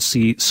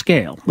emergency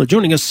scale. Well,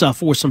 joining us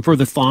for some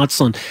further thoughts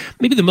on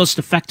maybe the most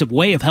effective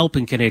way of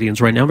helping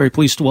Canadians right now, I'm very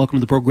pleased to welcome to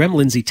the program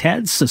Lindsay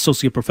Tedds,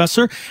 Associate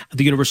Professor at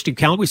the University of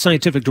Calgary,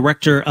 Scientific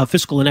Director of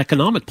Fiscal and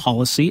Economic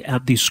Policy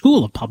at the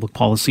School of Public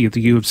Policy at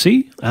the U of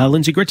C.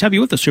 Lindsay, great to have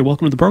you with us here.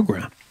 Welcome to the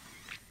program.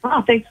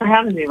 Oh, thanks for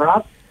having me,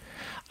 Rob.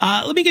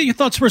 Let me get your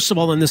thoughts, first of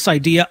all, on this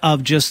idea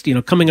of just,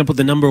 coming up with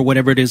a number,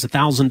 whatever it is,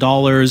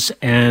 $1,000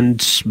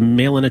 and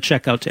mailing a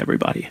check out to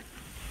everybody.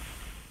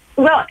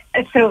 Well,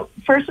 so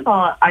first of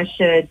all, I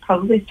should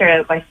probably start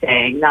out by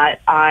saying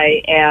that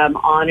I am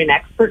on an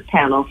expert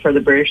panel for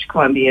the British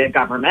Columbia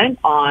government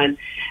on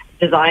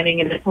designing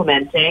and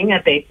implementing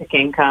a basic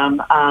income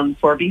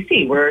for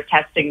BC. We're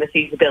testing the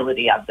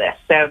feasibility of this.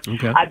 So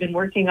okay. I've been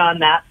working on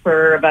that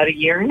for about a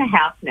year and a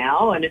half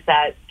now, and if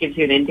that gives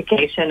you an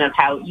indication of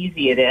how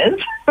easy it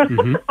is,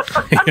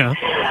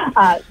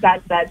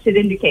 that should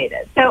indicate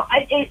it. So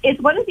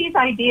it's one of these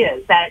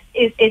ideas that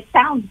it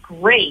sounds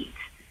great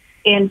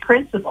in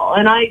principle,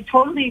 and I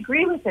totally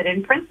agree with it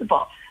in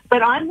principle.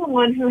 But I'm the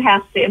one who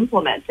has to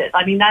implement it.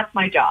 I mean, that's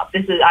my job.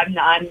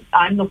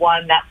 I'm the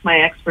one. That's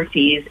my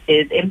expertise,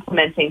 is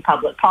implementing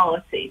public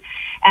policy,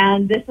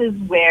 and this is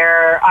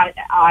where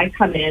I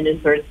come in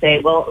and sort of say,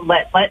 well,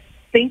 let's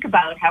think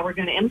about how we're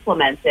going to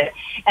implement it,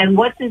 and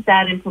what does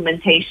that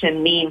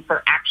implementation mean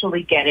for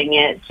actually getting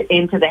it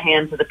into the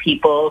hands of the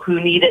people who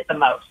need it the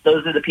most.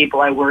 Those are the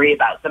people I worry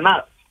about the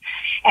most.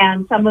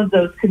 And some of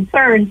those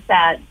concerns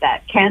that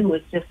Ken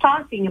was just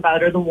talking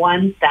about are the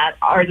ones that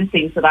are the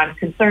things that I'm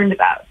concerned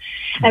about.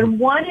 And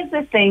one of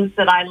the things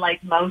that I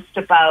like most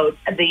about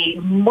the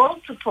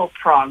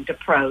multiple-pronged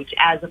approach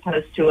as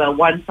opposed to a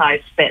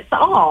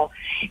one-size-fits-all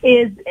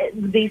is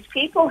these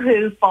people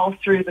who fall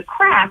through the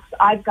cracks,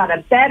 I've got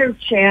a better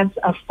chance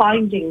of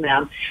finding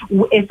them.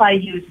 If I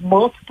use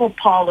multiple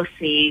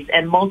policies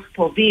and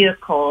multiple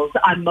vehicles,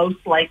 I'm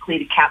most likely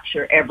to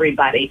capture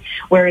everybody.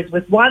 Whereas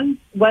with one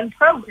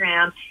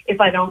program, if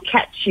I don't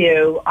catch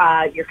you,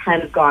 you're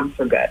kind of gone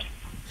for good.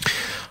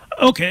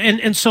 Okay,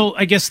 and so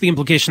I guess the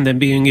implication then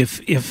being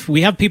if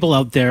we have people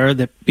out there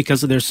that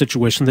because of their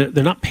situation,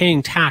 they're not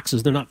paying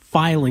taxes, they're not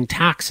filing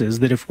taxes,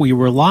 that if we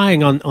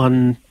relying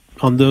on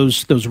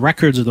those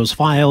records or those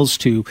files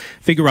to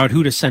figure out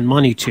who to send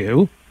money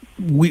to,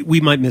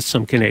 we might miss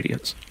some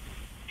Canadians.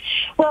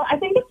 Well, I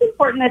think it's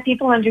important that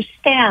people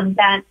understand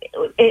that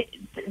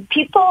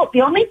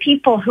the only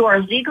people who are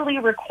legally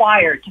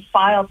required to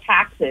file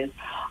taxes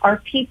are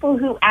people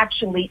who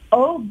actually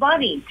owe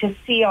money to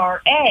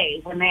CRA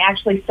when they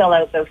actually fill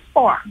out those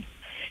forms.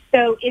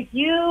 So if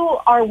you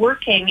are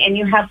working and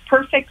you have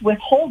perfect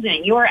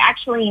withholding, you are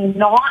actually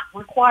not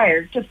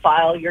required to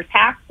file your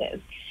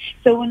taxes.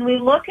 So when we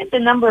look at the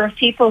number of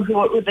people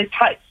the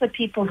types of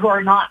people who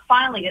are not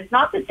filing, it's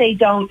not that they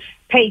don't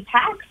pay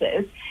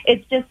taxes,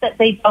 it's just that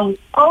they don't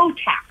owe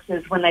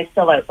taxes when they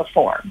fill out the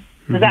form.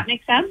 Does that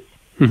make sense?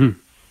 Mm-hmm.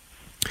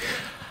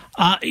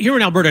 Here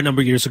in Alberta a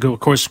number of years ago, of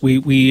course, we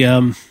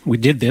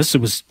did this.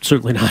 It was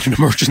certainly not an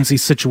emergency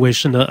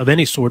situation of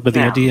any sort, but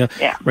the idea,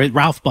 right,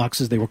 Ralph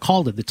Bucks, as they were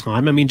called at the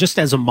time, I mean, just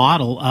as a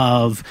model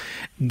of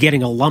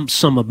getting a lump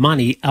sum of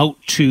money out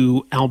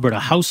to Alberta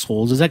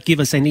households, does that give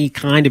us any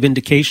kind of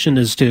indication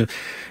as to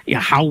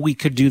how we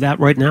could do that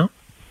right now?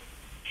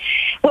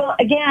 Well,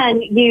 again,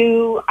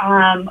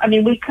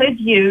 we could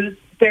use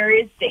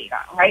various data,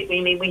 right?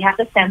 We have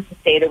the census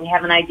data. We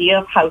have an idea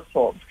of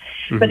households.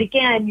 But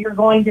again, you're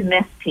going to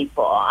miss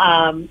people.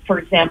 For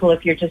example,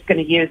 if you're just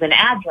going to use an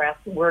address,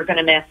 we're going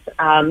to miss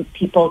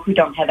people who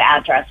don't have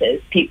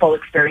addresses, people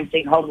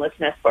experiencing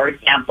homelessness, for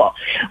example.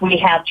 We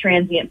have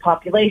transient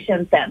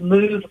populations that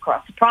move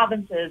across the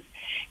provinces.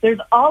 There's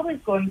always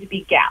going to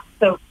be gaps.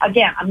 So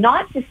again, I'm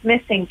not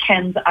dismissing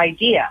Ken's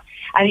idea.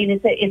 I mean,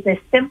 it's a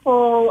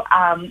simple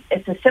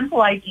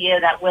idea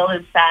that will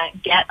in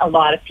fact get a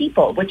lot of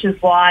people, which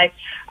is why,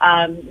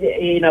 I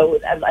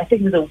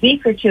think it was a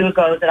week or two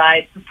ago that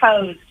I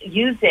proposed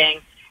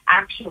using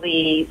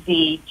actually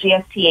the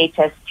GST,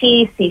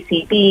 HST,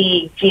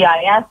 CCB,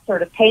 GIS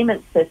sort of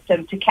payment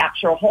system to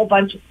capture a whole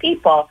bunch of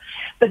people.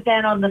 But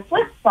then on the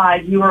flip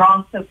side, we were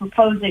also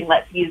proposing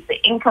let's use the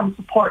income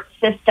support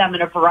system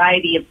and a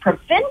variety of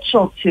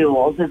provincial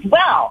tools as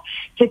well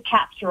to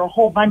capture a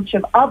whole bunch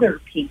of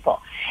other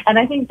people. And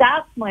I think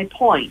that's my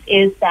point,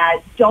 is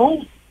that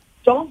don't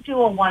do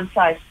a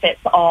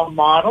one-size-fits-all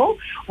model.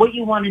 What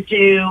you want to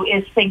do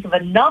is think of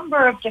a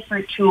number of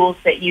different tools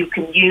that you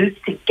can use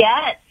to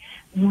get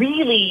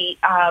really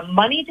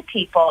money to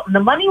people. And the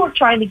money we're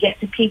trying to get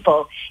to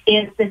people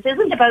this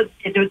isn't about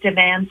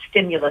demand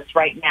stimulus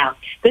right now.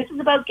 This is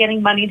about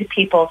getting money to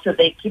people so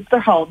they keep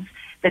their homes,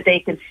 that they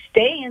can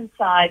stay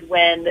inside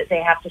when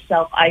they have to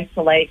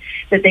self-isolate,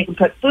 that they can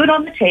put food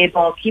on the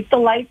table, keep the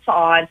lights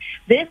on.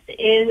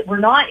 We're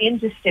not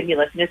into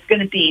stimulus, and it's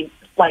going to be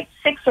like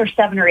 6 or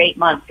 7 or 8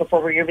 months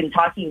before we're even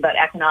talking about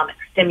economic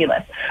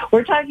stimulus.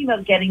 We're talking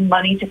about getting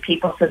money to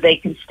people so they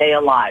can stay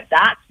alive.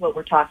 That's what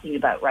we're talking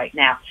about right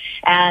now.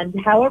 And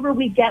however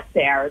we get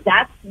there,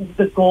 that's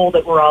the goal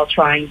that we're all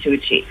trying to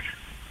achieve.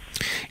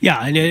 Yeah,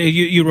 and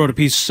you wrote a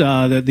piece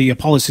that the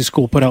Policy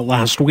School put out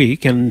last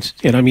week, and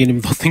I mean,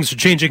 even though things are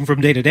changing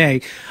from day to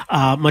day,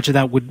 much of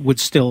that would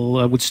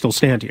still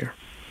stand here.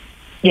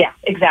 Yeah,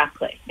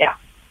 exactly. Yeah.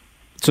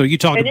 So you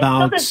talk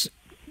about.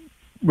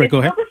 Right, go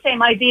ahead. It's still the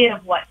same idea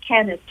of what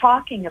Ken is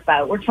talking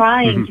about. We're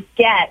trying to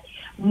get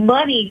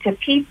money to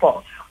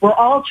people. We're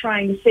all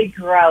trying to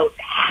figure out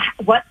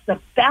what's the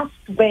best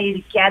way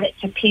to get it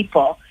to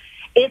people.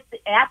 It's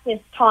at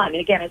this time,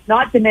 and again, it's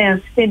not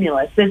demand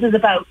stimulus. This is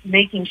about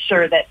making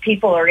sure that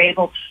people are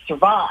able to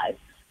survive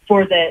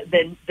for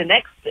the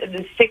next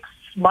 6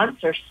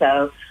 months or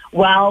so,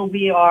 while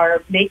we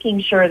are making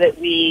sure that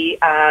we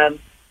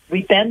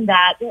bend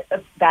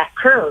that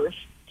curve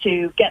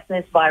to get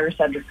this virus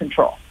under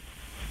control.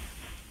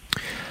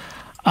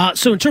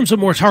 So in terms of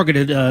more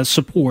targeted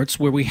supports,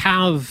 where we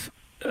have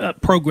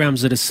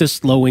programs that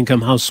assist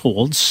low-income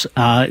households,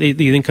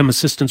 the income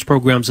assistance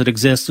programs that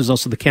exist, there's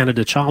also the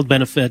Canada Child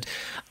Benefit,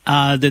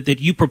 that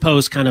you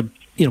propose kind of,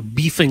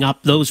 beefing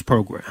up those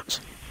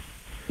programs.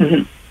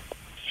 Mm-hmm.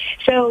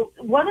 So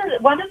one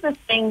of the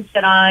things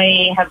that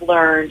I have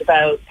learned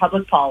about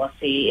public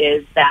policy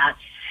is that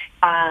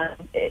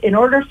in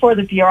order for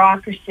the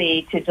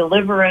bureaucracy to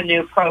deliver a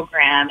new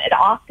program, it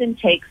often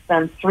takes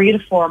them 3 to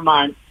 4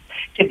 months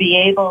to be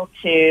able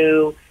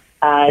to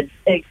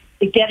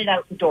get it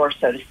out the door,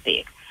 so to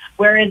speak.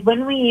 Whereas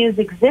when we use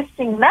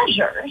existing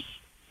measures,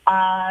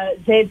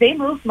 they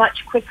move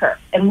much quicker,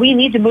 and we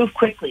need to move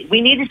quickly.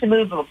 We needed to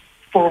move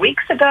 4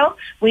 weeks ago.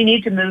 We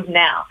need to move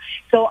now.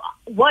 So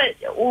what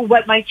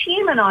my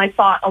team and I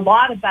thought a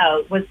lot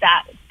about was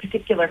that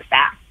particular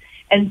fact.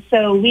 And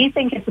so we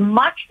think it's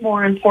much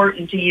more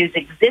important to use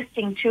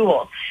existing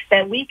tools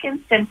that we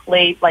can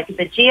simply, like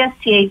the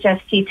GST,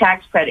 HST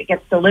tax credit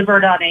gets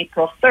delivered on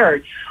April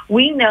 3rd.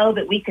 We know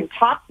that we can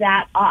top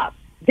that up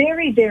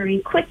very, very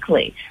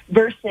quickly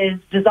versus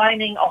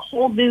designing a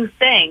whole new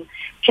thing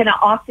can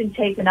often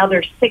take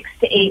another 6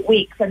 to 8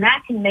 weeks. And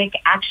that can make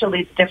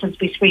actually the difference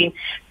between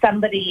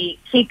somebody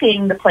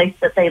keeping the place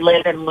that they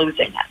live and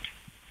losing it.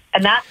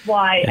 And that's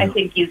why I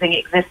think using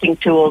existing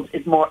tools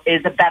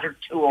is a better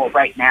tool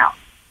right now.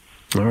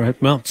 All right.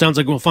 Well, it sounds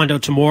like we'll find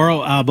out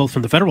tomorrow, both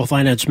from the federal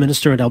finance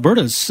minister and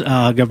Alberta's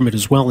government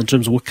as well, in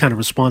terms of what kind of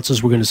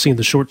responses we're going to see in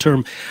the short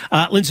term.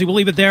 Lindsay, we'll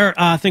leave it there.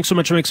 Thanks so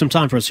much for making some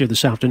time for us here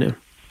this afternoon.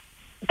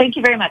 Thank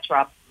you very much,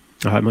 Rob.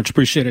 All right, much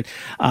appreciated.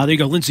 There you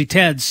go. Lindsay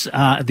Tedds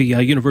at the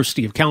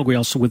University of Calgary,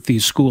 also with the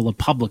School of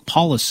Public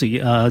Policy,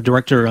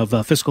 Director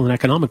of Fiscal and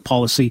Economic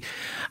Policy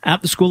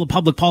at the School of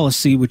Public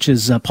Policy, which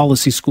is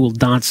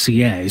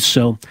policyschool.ca.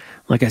 So,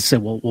 like I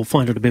said, we'll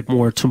find out a bit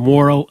more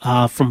tomorrow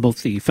from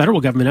both the federal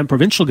government and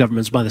provincial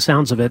governments, by the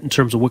sounds of it, in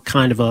terms of what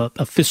kind of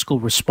a fiscal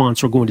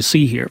response we're going to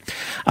see here.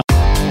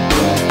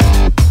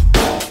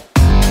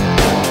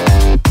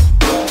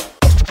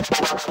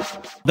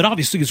 But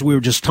obviously, as we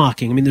were just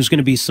talking, I mean, there's going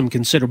to be some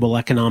considerable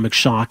economic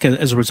shock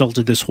as a result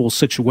of this whole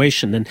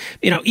situation. And,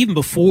 even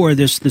before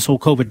this whole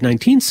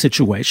COVID-19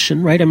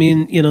 situation, right? I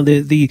mean,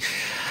 the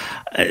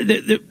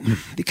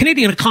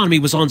Canadian economy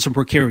was on some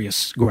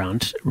precarious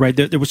ground, right?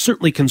 There was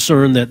certainly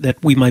concern that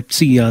we might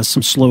see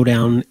some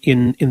slowdown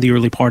in the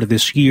early part of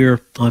this year.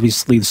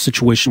 Obviously, the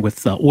situation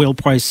with oil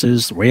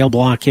prices, rail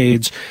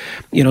blockades,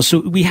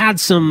 so we had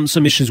some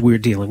issues we were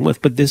dealing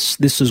with. But this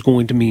is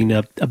going to mean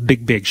a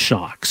big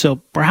shock. So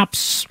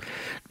perhaps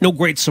no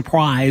great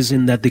surprise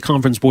in that the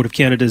Conference Board of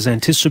Canada is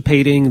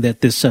anticipating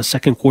that this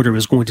second quarter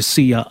is going to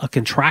see a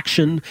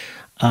contraction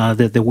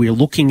that we're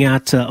looking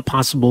at a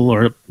possible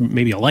or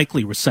maybe a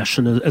likely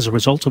recession as a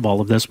result of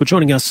all of this. But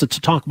joining us to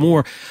talk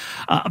more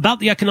about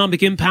the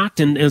economic impact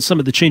and some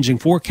of the changing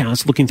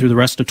forecasts looking through the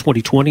rest of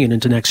 2020 and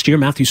into next year,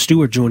 Matthew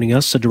Stewart joining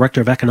us,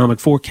 Director of Economic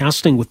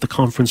Forecasting with the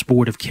Conference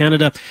Board of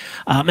Canada.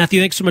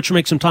 Matthew, thanks so much for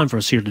making some time for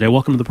us here today.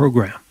 Welcome to the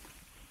program.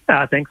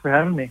 Thanks for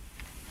having me.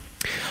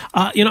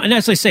 And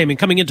as I say, I mean,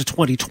 coming into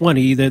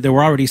 2020, there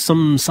were already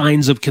some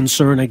signs of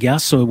concern, I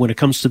guess, when it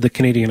comes to the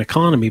Canadian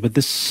economy. But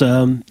this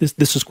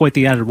is quite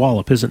the added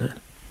wallop, isn't it?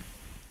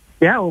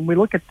 Yeah, when we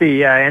look at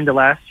the end of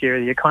last year,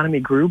 the economy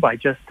grew by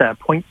just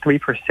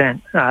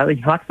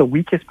 0.3%. That's the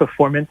weakest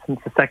performance since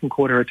the second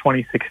quarter of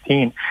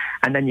 2016.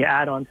 And then you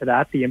add on to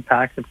that the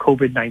impacts of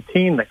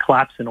COVID-19, the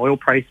collapse in oil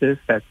prices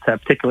that's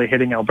particularly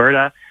hitting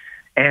Alberta,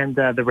 and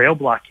the rail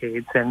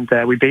blockades. And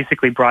we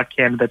basically brought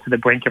Canada to the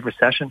brink of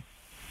recession.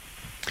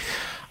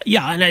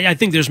 Yeah, and I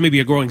think there's maybe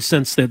a growing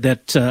sense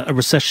that a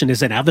recession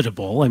is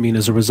inevitable. I mean,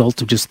 as a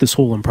result of just this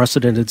whole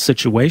unprecedented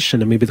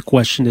situation. And maybe the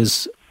question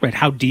is, right,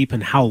 how deep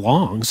and how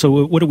long?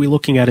 So what are we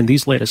looking at in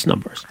these latest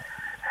numbers?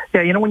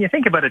 Yeah, when you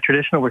think about a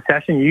traditional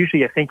recession, you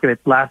usually think of it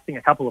lasting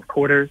a couple of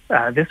quarters.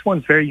 This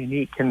one's very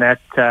unique in that,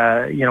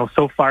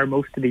 so far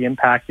most of the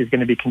impact is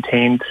going to be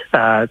contained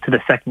to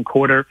the second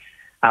quarter.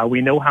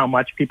 We know how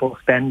much people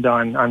spend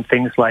on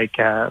things like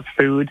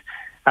food,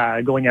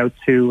 going out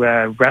to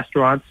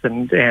restaurants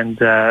and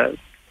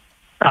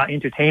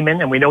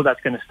entertainment, and we know that's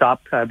going to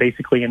stop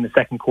basically in the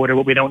second quarter.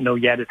 What we don't know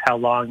yet is how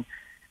long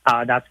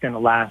that's going to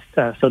last.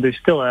 So there's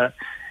still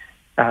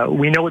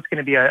we know it's going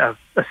to be a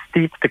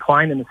steep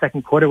decline in the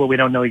second quarter. What we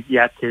don't know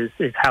yet is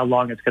how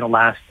long it's going to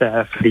last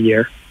for the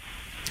year.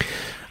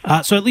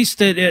 So at least,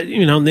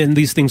 then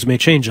these things may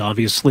change,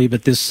 obviously,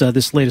 but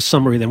this latest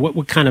summary, then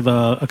what kind of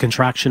a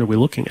contraction are we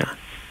looking at?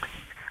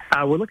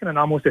 We're looking at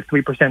almost a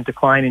 3%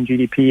 decline in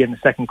GDP in the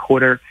second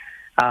quarter.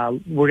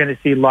 We're going to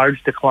see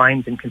large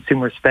declines in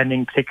consumer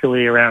spending,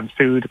 particularly around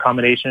food,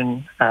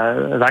 accommodation,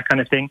 that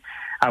kind of thing.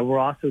 We're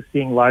also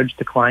seeing large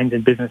declines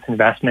in business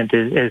investment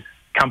as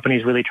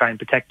companies really try and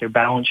protect their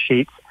balance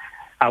sheets.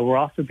 We're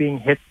also being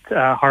hit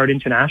hard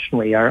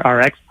internationally.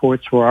 Our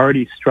exports were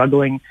already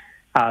struggling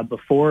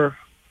before,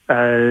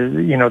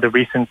 the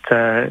recent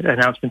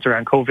announcements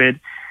around COVID.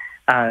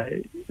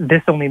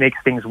 This only makes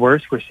things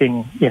worse. We're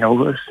seeing,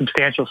 a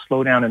substantial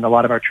slowdown in a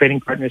lot of our trading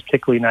partners,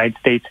 particularly the United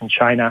States and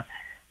China,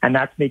 and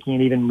that's making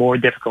it even more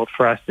difficult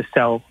for us to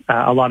sell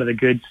a lot of the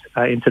goods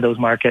into those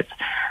markets.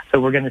 So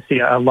we're going to see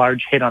a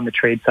large hit on the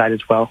trade side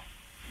as well.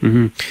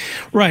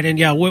 Mm-hmm. Right, and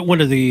yeah, one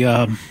of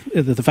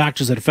the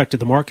factors that affected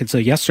the markets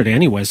yesterday,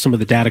 anyway, some of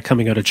the data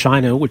coming out of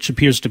China, which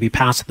appears to be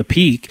past the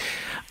peak,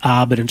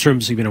 but in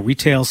terms of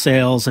retail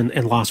sales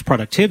and lost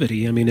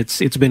productivity, I mean,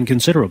 it's been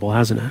considerable,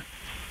 hasn't it?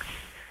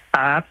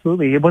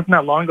 Absolutely. It wasn't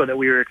that long ago that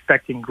we were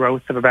expecting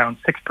growth of around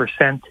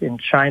 6% in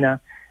China.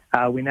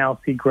 We now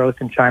see growth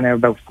in China of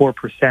about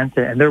 4%,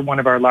 and they're one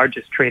of our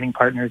largest trading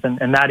partners,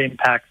 and that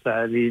impacts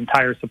the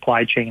entire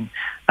supply chain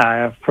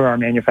for our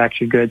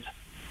manufactured goods.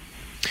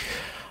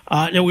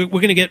 Now, we're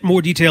going to get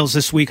more details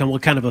this week on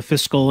what kind of a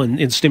fiscal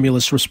and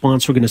stimulus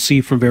response we're going to see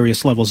from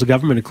various levels of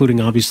government, including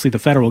obviously the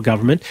federal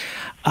government.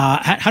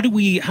 How do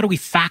we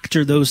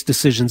factor those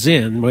decisions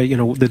in?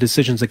 The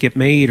decisions that get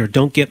made or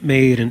don't get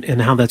made,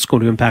 and how that's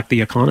going to impact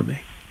the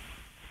economy.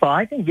 Well,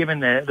 I think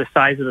given the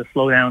size of the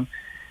slowdown,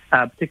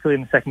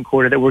 particularly in the second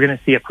quarter, that we're going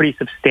to see a pretty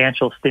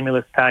substantial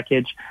stimulus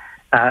package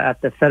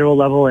at the federal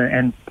level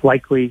and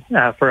likely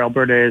for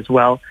Alberta as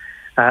well.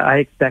 I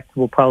expect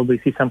we'll probably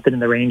see something in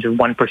the range of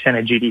 1%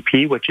 of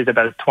GDP, which is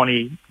about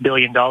 $20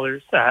 billion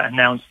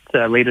announced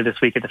later this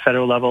week at the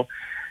federal level.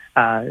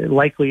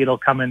 Likely it'll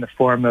come in the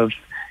form of,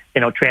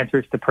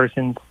 transfers to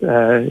persons,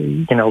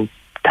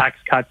 tax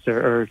cuts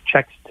or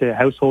checks to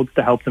households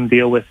to help them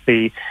deal with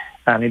the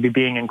maybe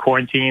being in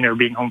quarantine or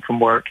being home from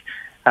work.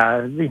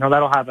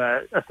 That'll have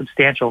a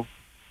substantial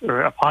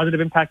or a positive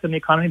impact on the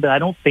economy, but I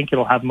don't think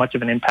it'll have much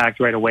of an impact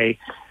right away.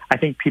 I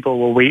think people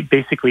will wait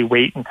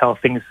until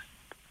things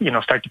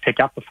start to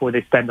pick up before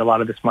they spend a lot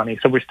of this money.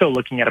 So we're still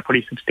looking at a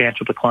pretty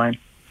substantial decline.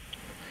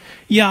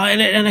 Yeah,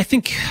 and I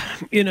think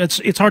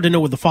it's hard to know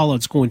what the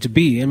fallout's going to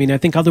be. I mean, I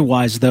think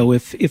otherwise, though,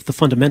 if the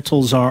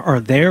fundamentals are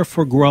there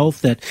for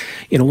growth, that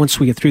once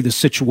we get through this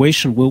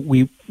situation,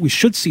 we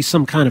should see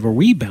some kind of a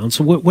rebound.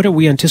 So what are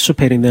we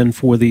anticipating then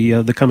for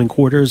the coming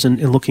quarters and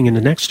looking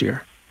into next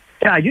year?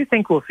 Yeah, I do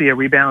think we'll see a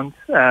rebound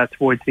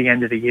towards the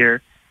end of the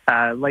year,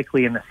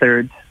 likely in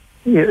the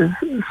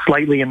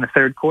slightly in the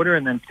third quarter,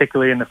 and then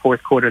particularly in the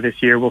fourth quarter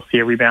this year, we'll see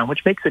a rebound,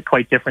 which makes it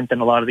quite different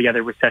than a lot of the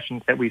other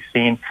recessions that we've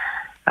seen.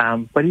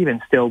 But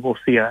even still, we'll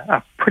see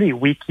a pretty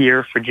weak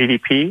year for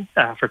GDP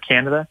for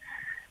Canada.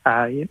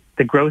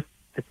 The growth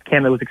that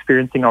Canada was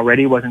experiencing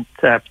already wasn't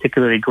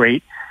particularly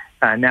great.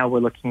 Now we're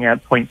looking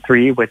at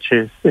 0.3, which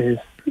is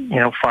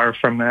far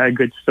from a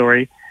good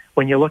story.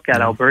 When you look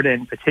at Alberta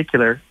in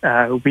particular,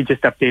 we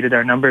just updated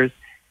our numbers.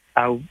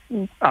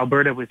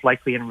 Alberta was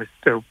likely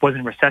was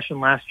in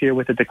recession last year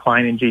with a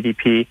decline in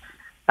GDP.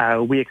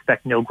 We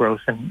expect no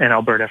growth in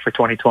Alberta for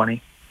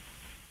 2020.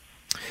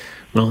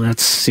 Well,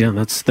 that's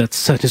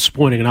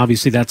disappointing, and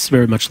obviously that's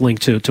very much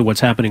linked to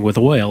what's happening with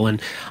oil.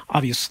 And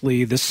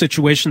obviously, this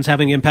situation's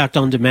having impact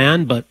on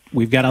demand, but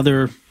we've got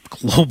other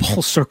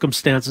global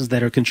circumstances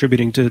that are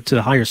contributing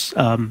to higher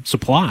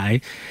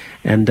supply,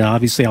 and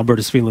obviously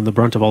Alberta's feeling the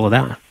brunt of all of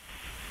that.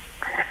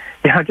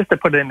 Yeah, just to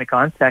put it into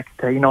context,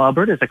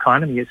 Alberta's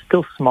economy is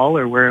still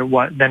smaller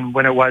than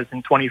when it was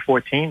in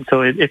 2014,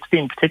 so it's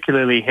been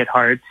particularly hit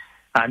hard.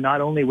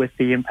 Not only with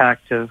the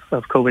impact of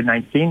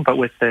COVID-19, but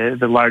with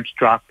the large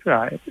drop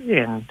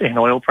in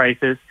oil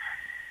prices.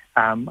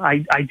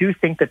 I do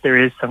think that there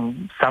is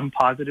some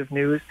positive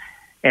news,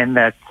 and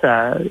that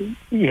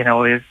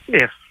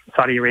if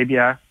Saudi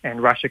Arabia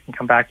and Russia can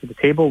come back to the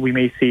table, we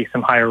may see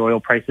some higher oil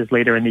prices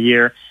later in the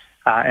year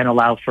and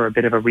allow for a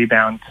bit of a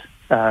rebound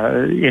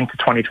into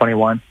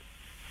 2021.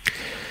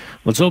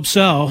 Let's hope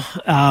so.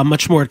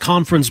 Much more at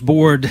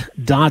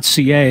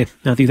conferenceboard.ca.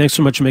 Matthew, thanks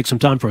so much for making some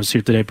time for us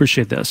here today.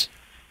 Appreciate this.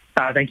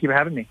 Thank you for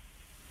having me.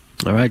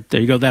 All right,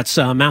 there you go. That's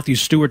Matthew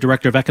Stewart,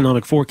 Director of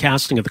Economic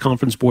Forecasting at the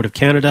Conference Board of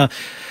Canada.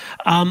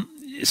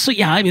 So,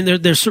 yeah, I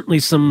mean, there's certainly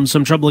some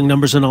troubling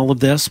numbers in all of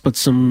this, but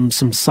some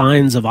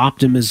signs of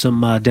optimism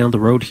down the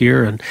road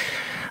here. And,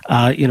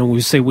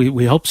 we say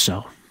we hope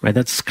so, right?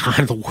 That's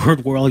kind of the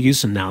word we're all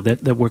using now,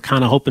 that we're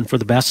kind of hoping for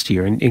the best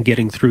here in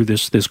getting through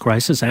this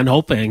crisis, and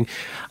hoping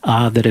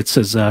that it's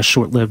as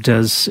short-lived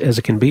as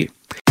it can be.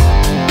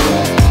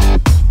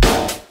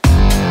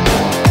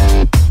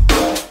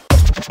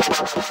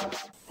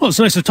 Well, it's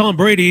nice of Tom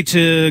Brady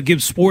to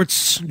give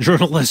sports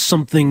journalists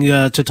something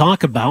to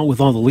talk about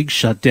with all the leagues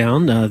shut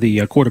down.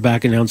 The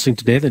quarterback announcing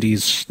today that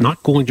he's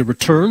not going to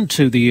return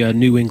to the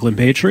New England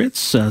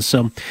Patriots. So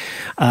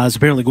is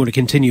apparently going to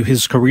continue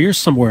his career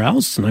somewhere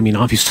else. And I mean,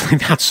 obviously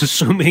that's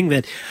assuming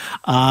that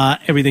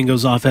everything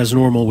goes off as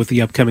normal with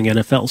the upcoming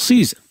NFL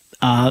season.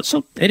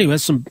 So anyway,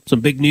 some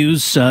big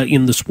news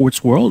in the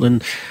sports world,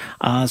 and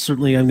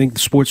certainly I think the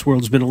sports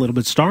world's been a little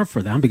bit starved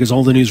for them, because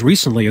all the news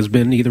recently has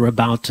been either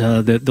about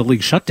the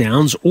league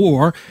shutdowns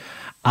or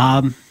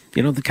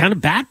the kind of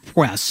bad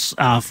press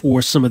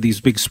for some of these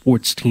big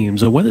sports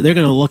teams, or whether they're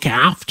going to look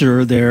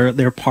after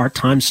their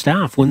part-time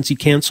staff. Once you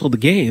cancel the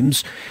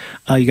games,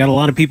 you got a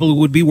lot of people who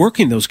would be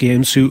working those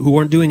games who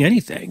aren't doing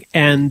anything.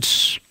 And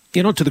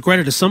to the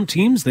credit of some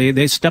teams,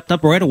 they stepped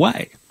up right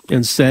away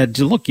and said,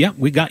 look, yeah,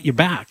 we got you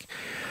back.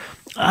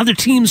 Other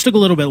teams took a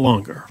little bit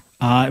longer.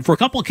 For a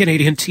couple of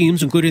Canadian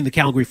teams, including the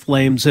Calgary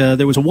Flames,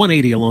 there was a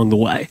 180 along the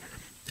way.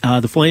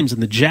 The Flames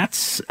and the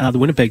Jets, the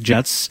Winnipeg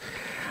Jets,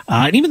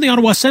 and even the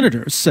Ottawa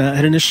Senators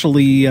had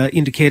initially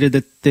indicated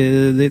that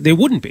they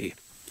wouldn't be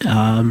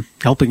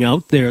helping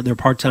out their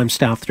part-time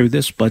staff through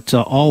this, but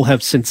all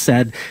have since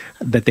said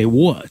that they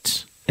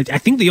would. I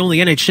think the only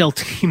NHL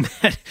team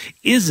that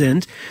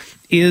isn't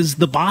is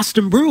the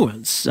Boston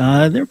Bruins.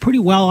 They're a pretty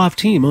well-off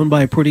team, owned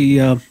by a pretty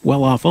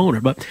well-off owner.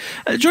 But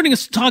joining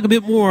us to talk a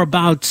bit more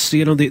about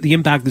the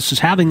impact this is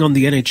having on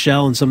the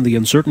NHL and some of the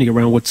uncertainty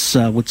around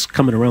what's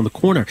coming around the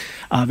corner.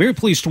 Very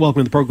pleased to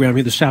welcome to the program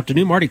here this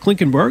afternoon Marty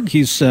Klinkenberg.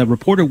 He's a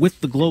reporter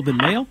with the Globe and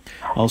Mail,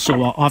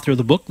 also author of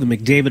the book The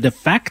McDavid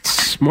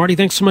Effect. Marty,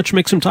 thanks so much for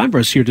making some time for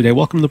us here today.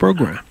 Welcome to the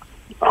program.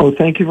 Oh,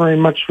 thank you very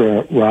much,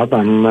 Rob.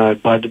 I'm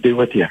glad to be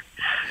with you.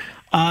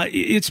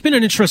 It's been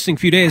an interesting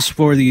few days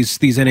for these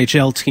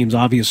NHL teams,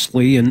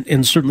 obviously,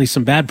 and certainly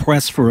some bad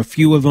press for a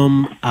few of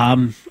them.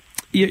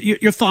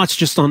 Your thoughts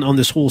just on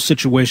this whole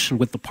situation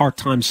with the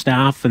part-time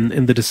staff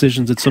and the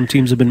decisions that some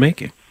teams have been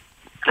making?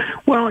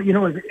 Well,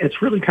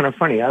 it's really kind of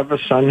funny. I have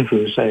a son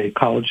who's a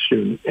college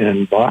student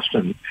in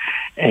Boston,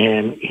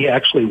 and he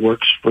actually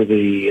works for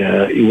the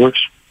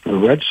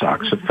Red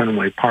Sox at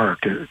Fenway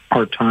Park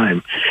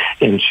part-time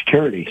in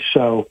security.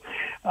 So,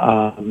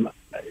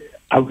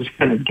 I was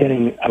kind of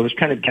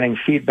getting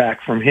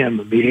feedback from him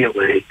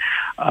immediately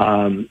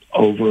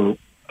over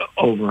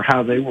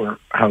how they were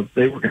going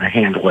to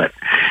handle it,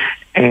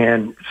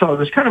 and so I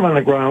was kind of on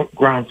the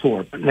ground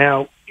floor. But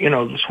now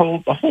the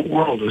whole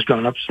world has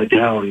gone upside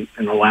down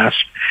in the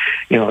last.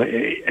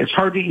 It's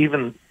hard to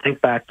even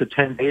think back to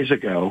 10 days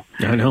ago.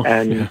 I know,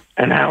 and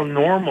how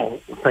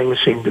normal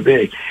things seem to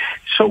be.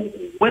 So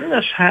when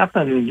this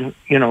happened,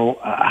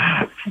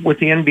 with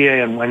the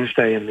NBA on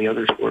Wednesday and the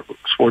other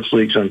sports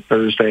leagues on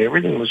Thursday,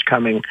 everything was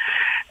coming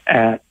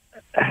at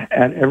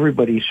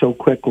everybody so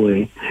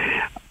quickly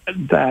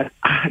that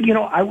I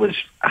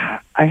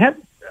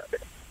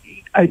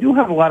do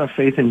have a lot of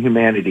faith in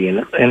humanity,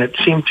 and it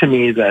seemed to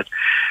me that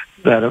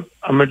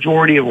a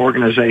majority of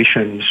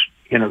organizations,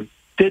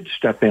 did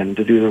step in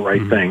to do the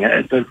right thing.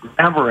 The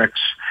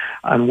Mavericks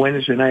on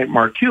Wednesday night,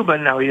 Mark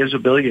Cuban, now he is a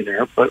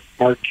billionaire, but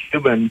Mark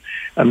Cuban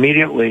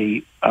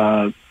immediately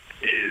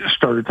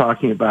started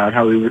talking about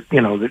how he would,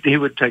 that he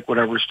would take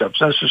whatever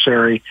steps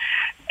necessary,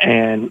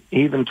 and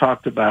he even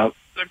talked about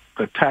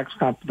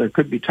there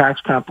could be tax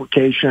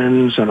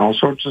complications and all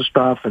sorts of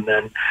stuff. And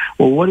then,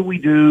 well, what do we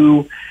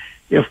do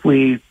if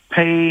we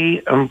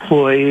pay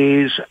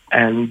employees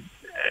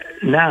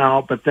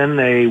but then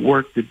they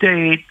work the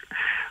date?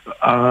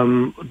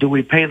 do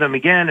we pay them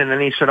again? And then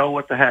he said, oh,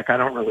 what the heck? I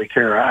don't really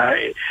care.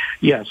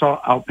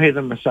 I'll pay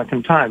them a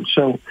second time.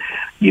 So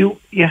you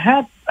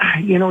had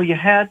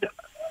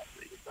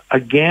a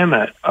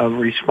gamut of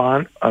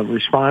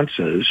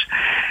responses.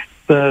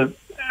 The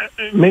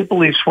Maple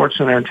Leaf Sports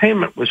and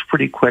Entertainment was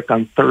pretty quick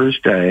on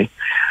Thursday.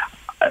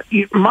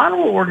 Model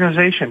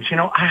organizations,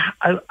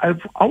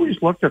 I've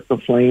always looked at the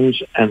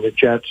Flames and the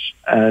Jets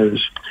as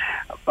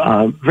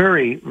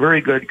very,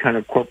 very good kind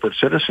of corporate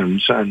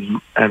citizens and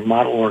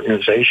model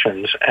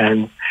organizations.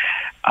 And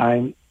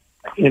I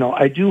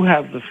do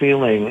have the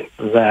feeling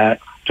that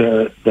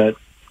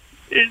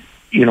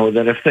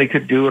if they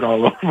could do it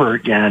all over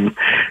again,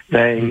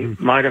 they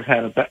might have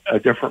had a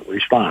different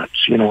response.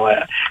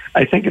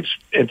 I think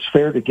it's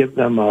fair to give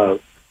them a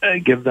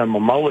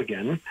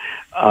mulligan.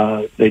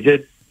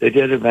 They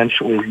did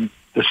eventually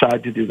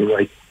decide to do the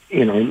right,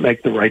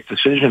 make the right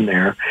decision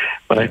there.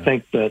 But I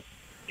think that,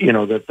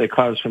 that they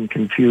caused some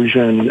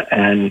confusion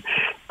and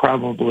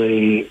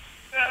probably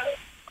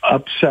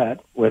upset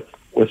with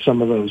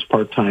some of those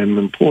part-time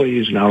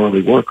employees and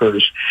hourly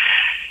workers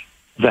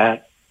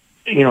that,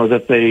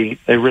 that they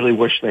really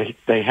wish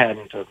they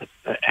hadn't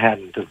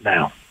have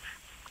now.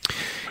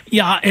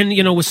 Yeah, and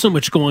with so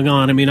much going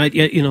on, I mean, I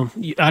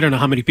don't know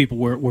how many people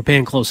were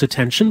paying close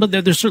attention, but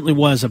there certainly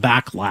was a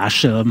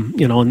backlash,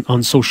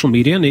 on social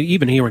media, and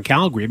even here in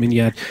Calgary. I mean,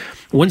 you had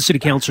one city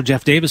councilor,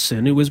 Jeff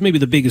Davison, who was maybe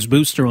the biggest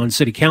booster on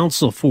city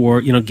council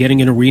for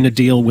getting an arena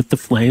deal with the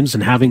Flames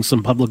and having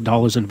some public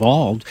dollars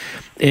involved,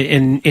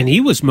 and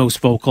he was most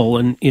vocal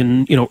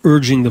in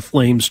urging the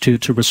Flames to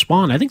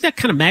respond. I think that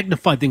kind of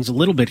magnified things a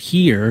little bit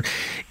here,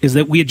 is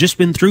that we had just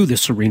been through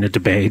this arena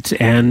debate,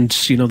 and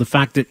the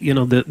fact that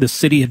the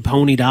city had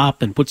ponied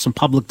up and put some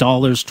public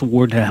dollars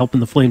toward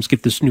helping the Flames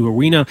get this new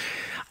arena,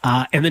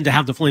 and then to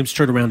have the Flames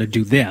turn around and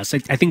do this, I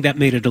think that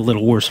made it a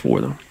little worse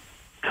for them.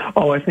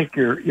 Oh, I think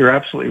you're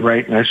absolutely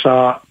right, and I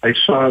saw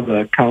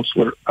the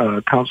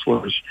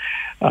counselor's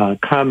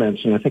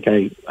comments, and I think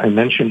I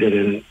mentioned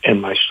it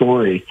in my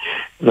story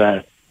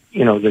that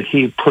that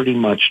he pretty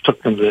much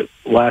took them to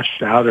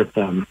lash out at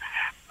them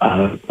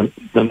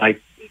the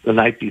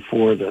night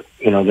before that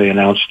they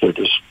announced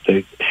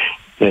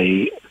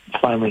they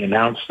finally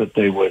announced that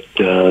they would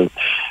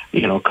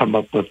come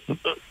up with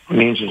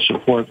means of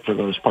support for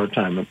those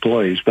part-time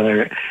employees.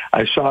 But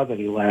I saw that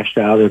he lashed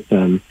out at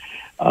them.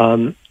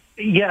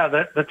 Yeah,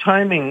 the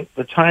timing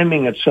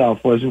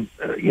itself wasn't,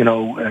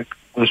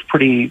 was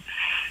pretty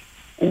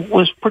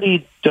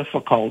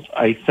difficult.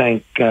 I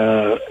think,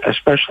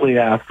 especially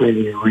after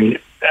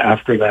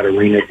that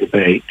arena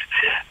debate.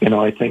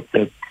 I think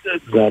that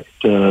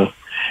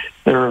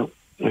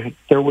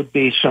there would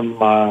be some.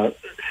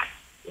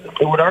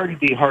 There would already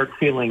be hard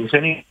feelings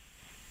against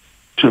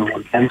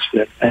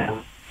it,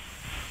 and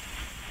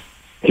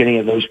any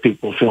of those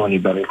people feel any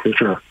better for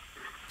sure.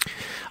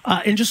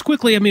 And just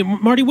quickly, I mean,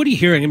 Marty, what are you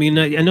hearing? I mean,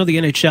 I know the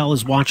NHL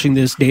is watching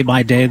this day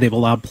by day. They've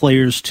allowed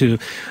players to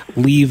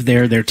leave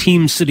their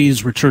team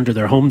cities, return to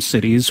their home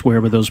cities,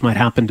 wherever those might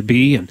happen to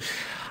be. And,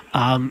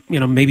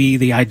 maybe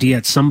the idea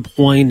at some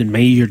point in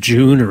May or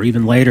June or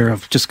even later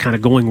of just kind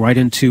of going right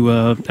into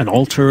an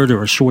altered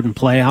or a shortened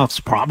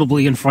playoffs,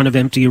 probably in front of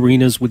empty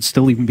arenas, would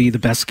still even be the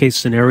best case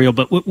scenario.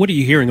 But what are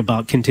you hearing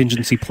about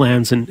contingency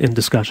plans and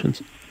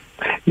discussions?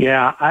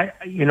 Yeah, I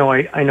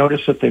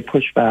noticed that they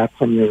pushed back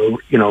from the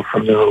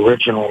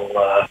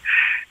original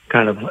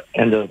kind of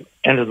end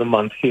of the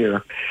month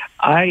here.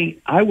 I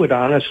would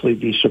honestly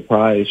be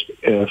surprised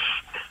if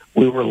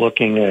we were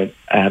looking at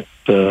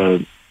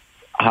the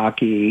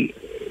hockey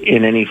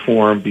in any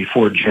form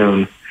before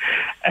June,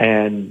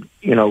 and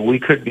we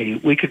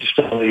could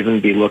still even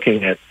be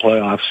looking at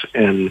playoffs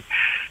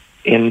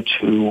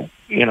into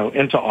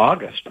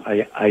August.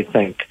 I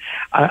think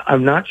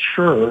I'm not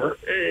sure.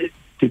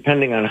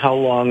 Depending on how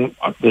long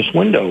this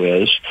window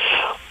is,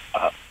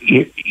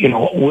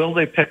 will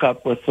they pick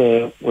up with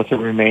the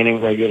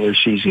remaining regular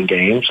season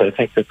games? I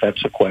think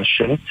that's a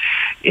question.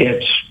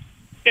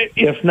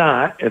 If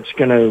not, it's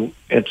going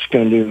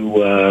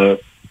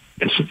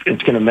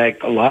to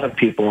make a lot of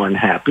people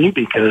unhappy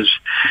because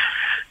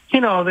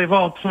they've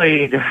all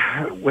played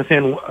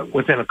within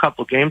a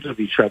couple of games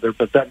of each other,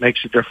 but that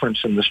makes a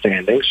difference in the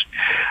standings.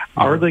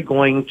 Are they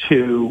going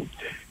to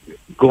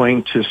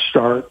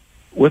start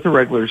with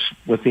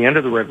the end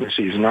of the regular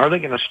season? Are they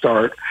going to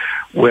start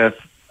with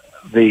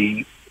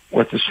the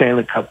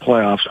Stanley Cup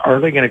playoffs? Are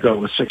they going to go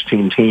with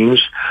 16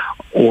 teams,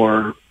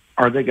 or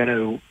are they going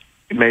to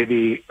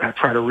maybe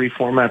try to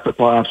reformat the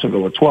playoffs and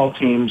go with 12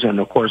 teams? And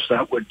of course,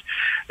 that would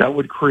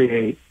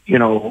create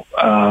a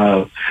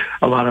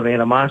lot of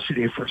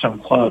animosity for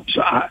some clubs.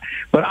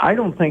 But I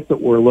don't think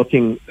that we're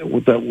looking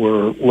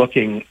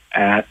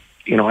at.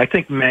 I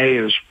think May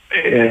is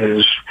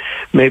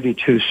maybe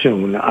too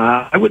soon.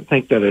 I would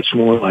think that it's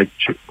more like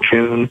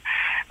June,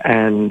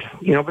 and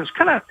but it's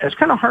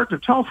kind of hard to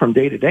tell from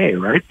day to day,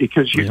 right?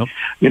 Because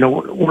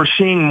we're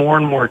seeing more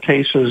and more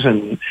cases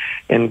in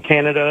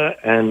Canada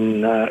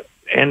and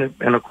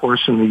of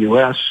course in the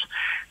U.S.,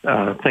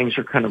 things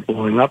are kind of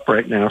blowing up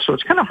right now. So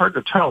it's kind of hard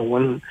to tell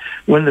when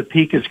the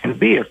peak is going to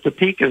be. If the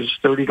peak is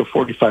 30 to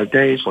 45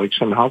 days, like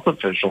some health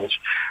officials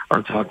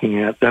are talking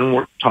at, then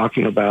we're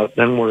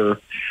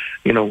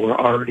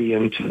already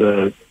into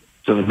the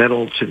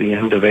middle to the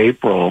end of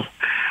April.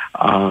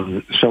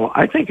 So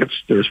I think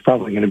there's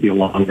probably going to be a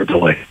longer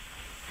delay.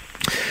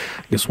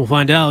 Guess we'll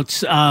find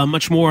out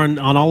much more on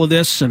all of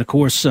this, and of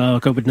course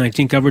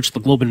COVID-19 coverage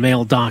at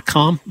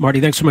theglobeandmail.com.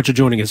 Marty, thanks so much for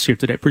joining us here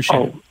today. Appreciate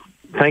it.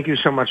 Thank you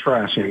so much for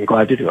asking. I'm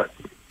glad to do it.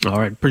 All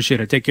right. Appreciate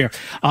it. Take care.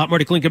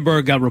 Marty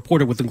Klinkenberg,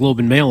 reporter with the Globe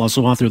and Mail,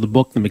 also author of the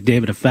book, The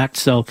McDavid Effect.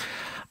 So,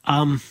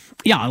 a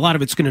lot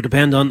of it's going to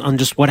depend on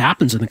just what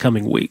happens in the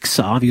coming weeks.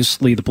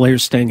 Obviously, the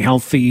players staying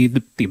healthy,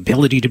 the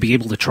ability to be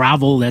able to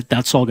travel,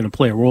 that's all going to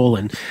play a role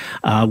in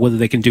whether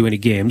they can do any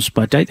games.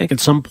 But I think at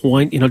some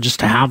point, just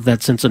to have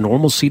that sense of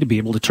normalcy, to be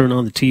able to turn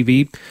on the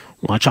TV,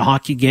 watch a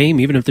hockey game,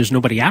 even if there's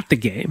nobody at the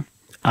game,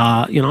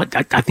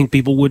 I think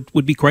people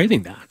would be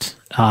craving that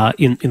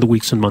in the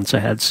weeks and months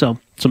ahead. So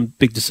some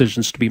big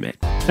decisions to be made.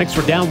 Thanks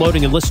for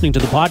downloading and listening to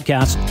the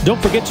podcast. Don't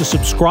forget to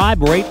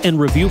subscribe, rate, and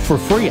review for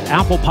free at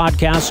Apple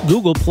Podcasts,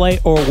 Google Play,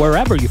 or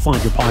wherever you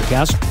find your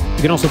podcast.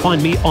 You can also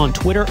find me on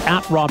Twitter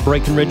at Rob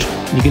Breckenridge,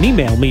 and you can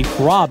email me,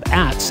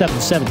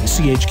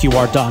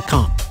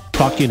 rob@770chqr.com.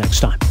 Talk to you next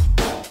time.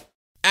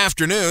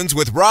 Afternoons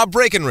with Rob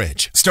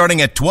Breckenridge,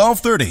 starting at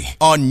 12:30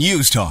 on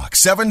News Talk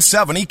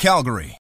 770 Calgary.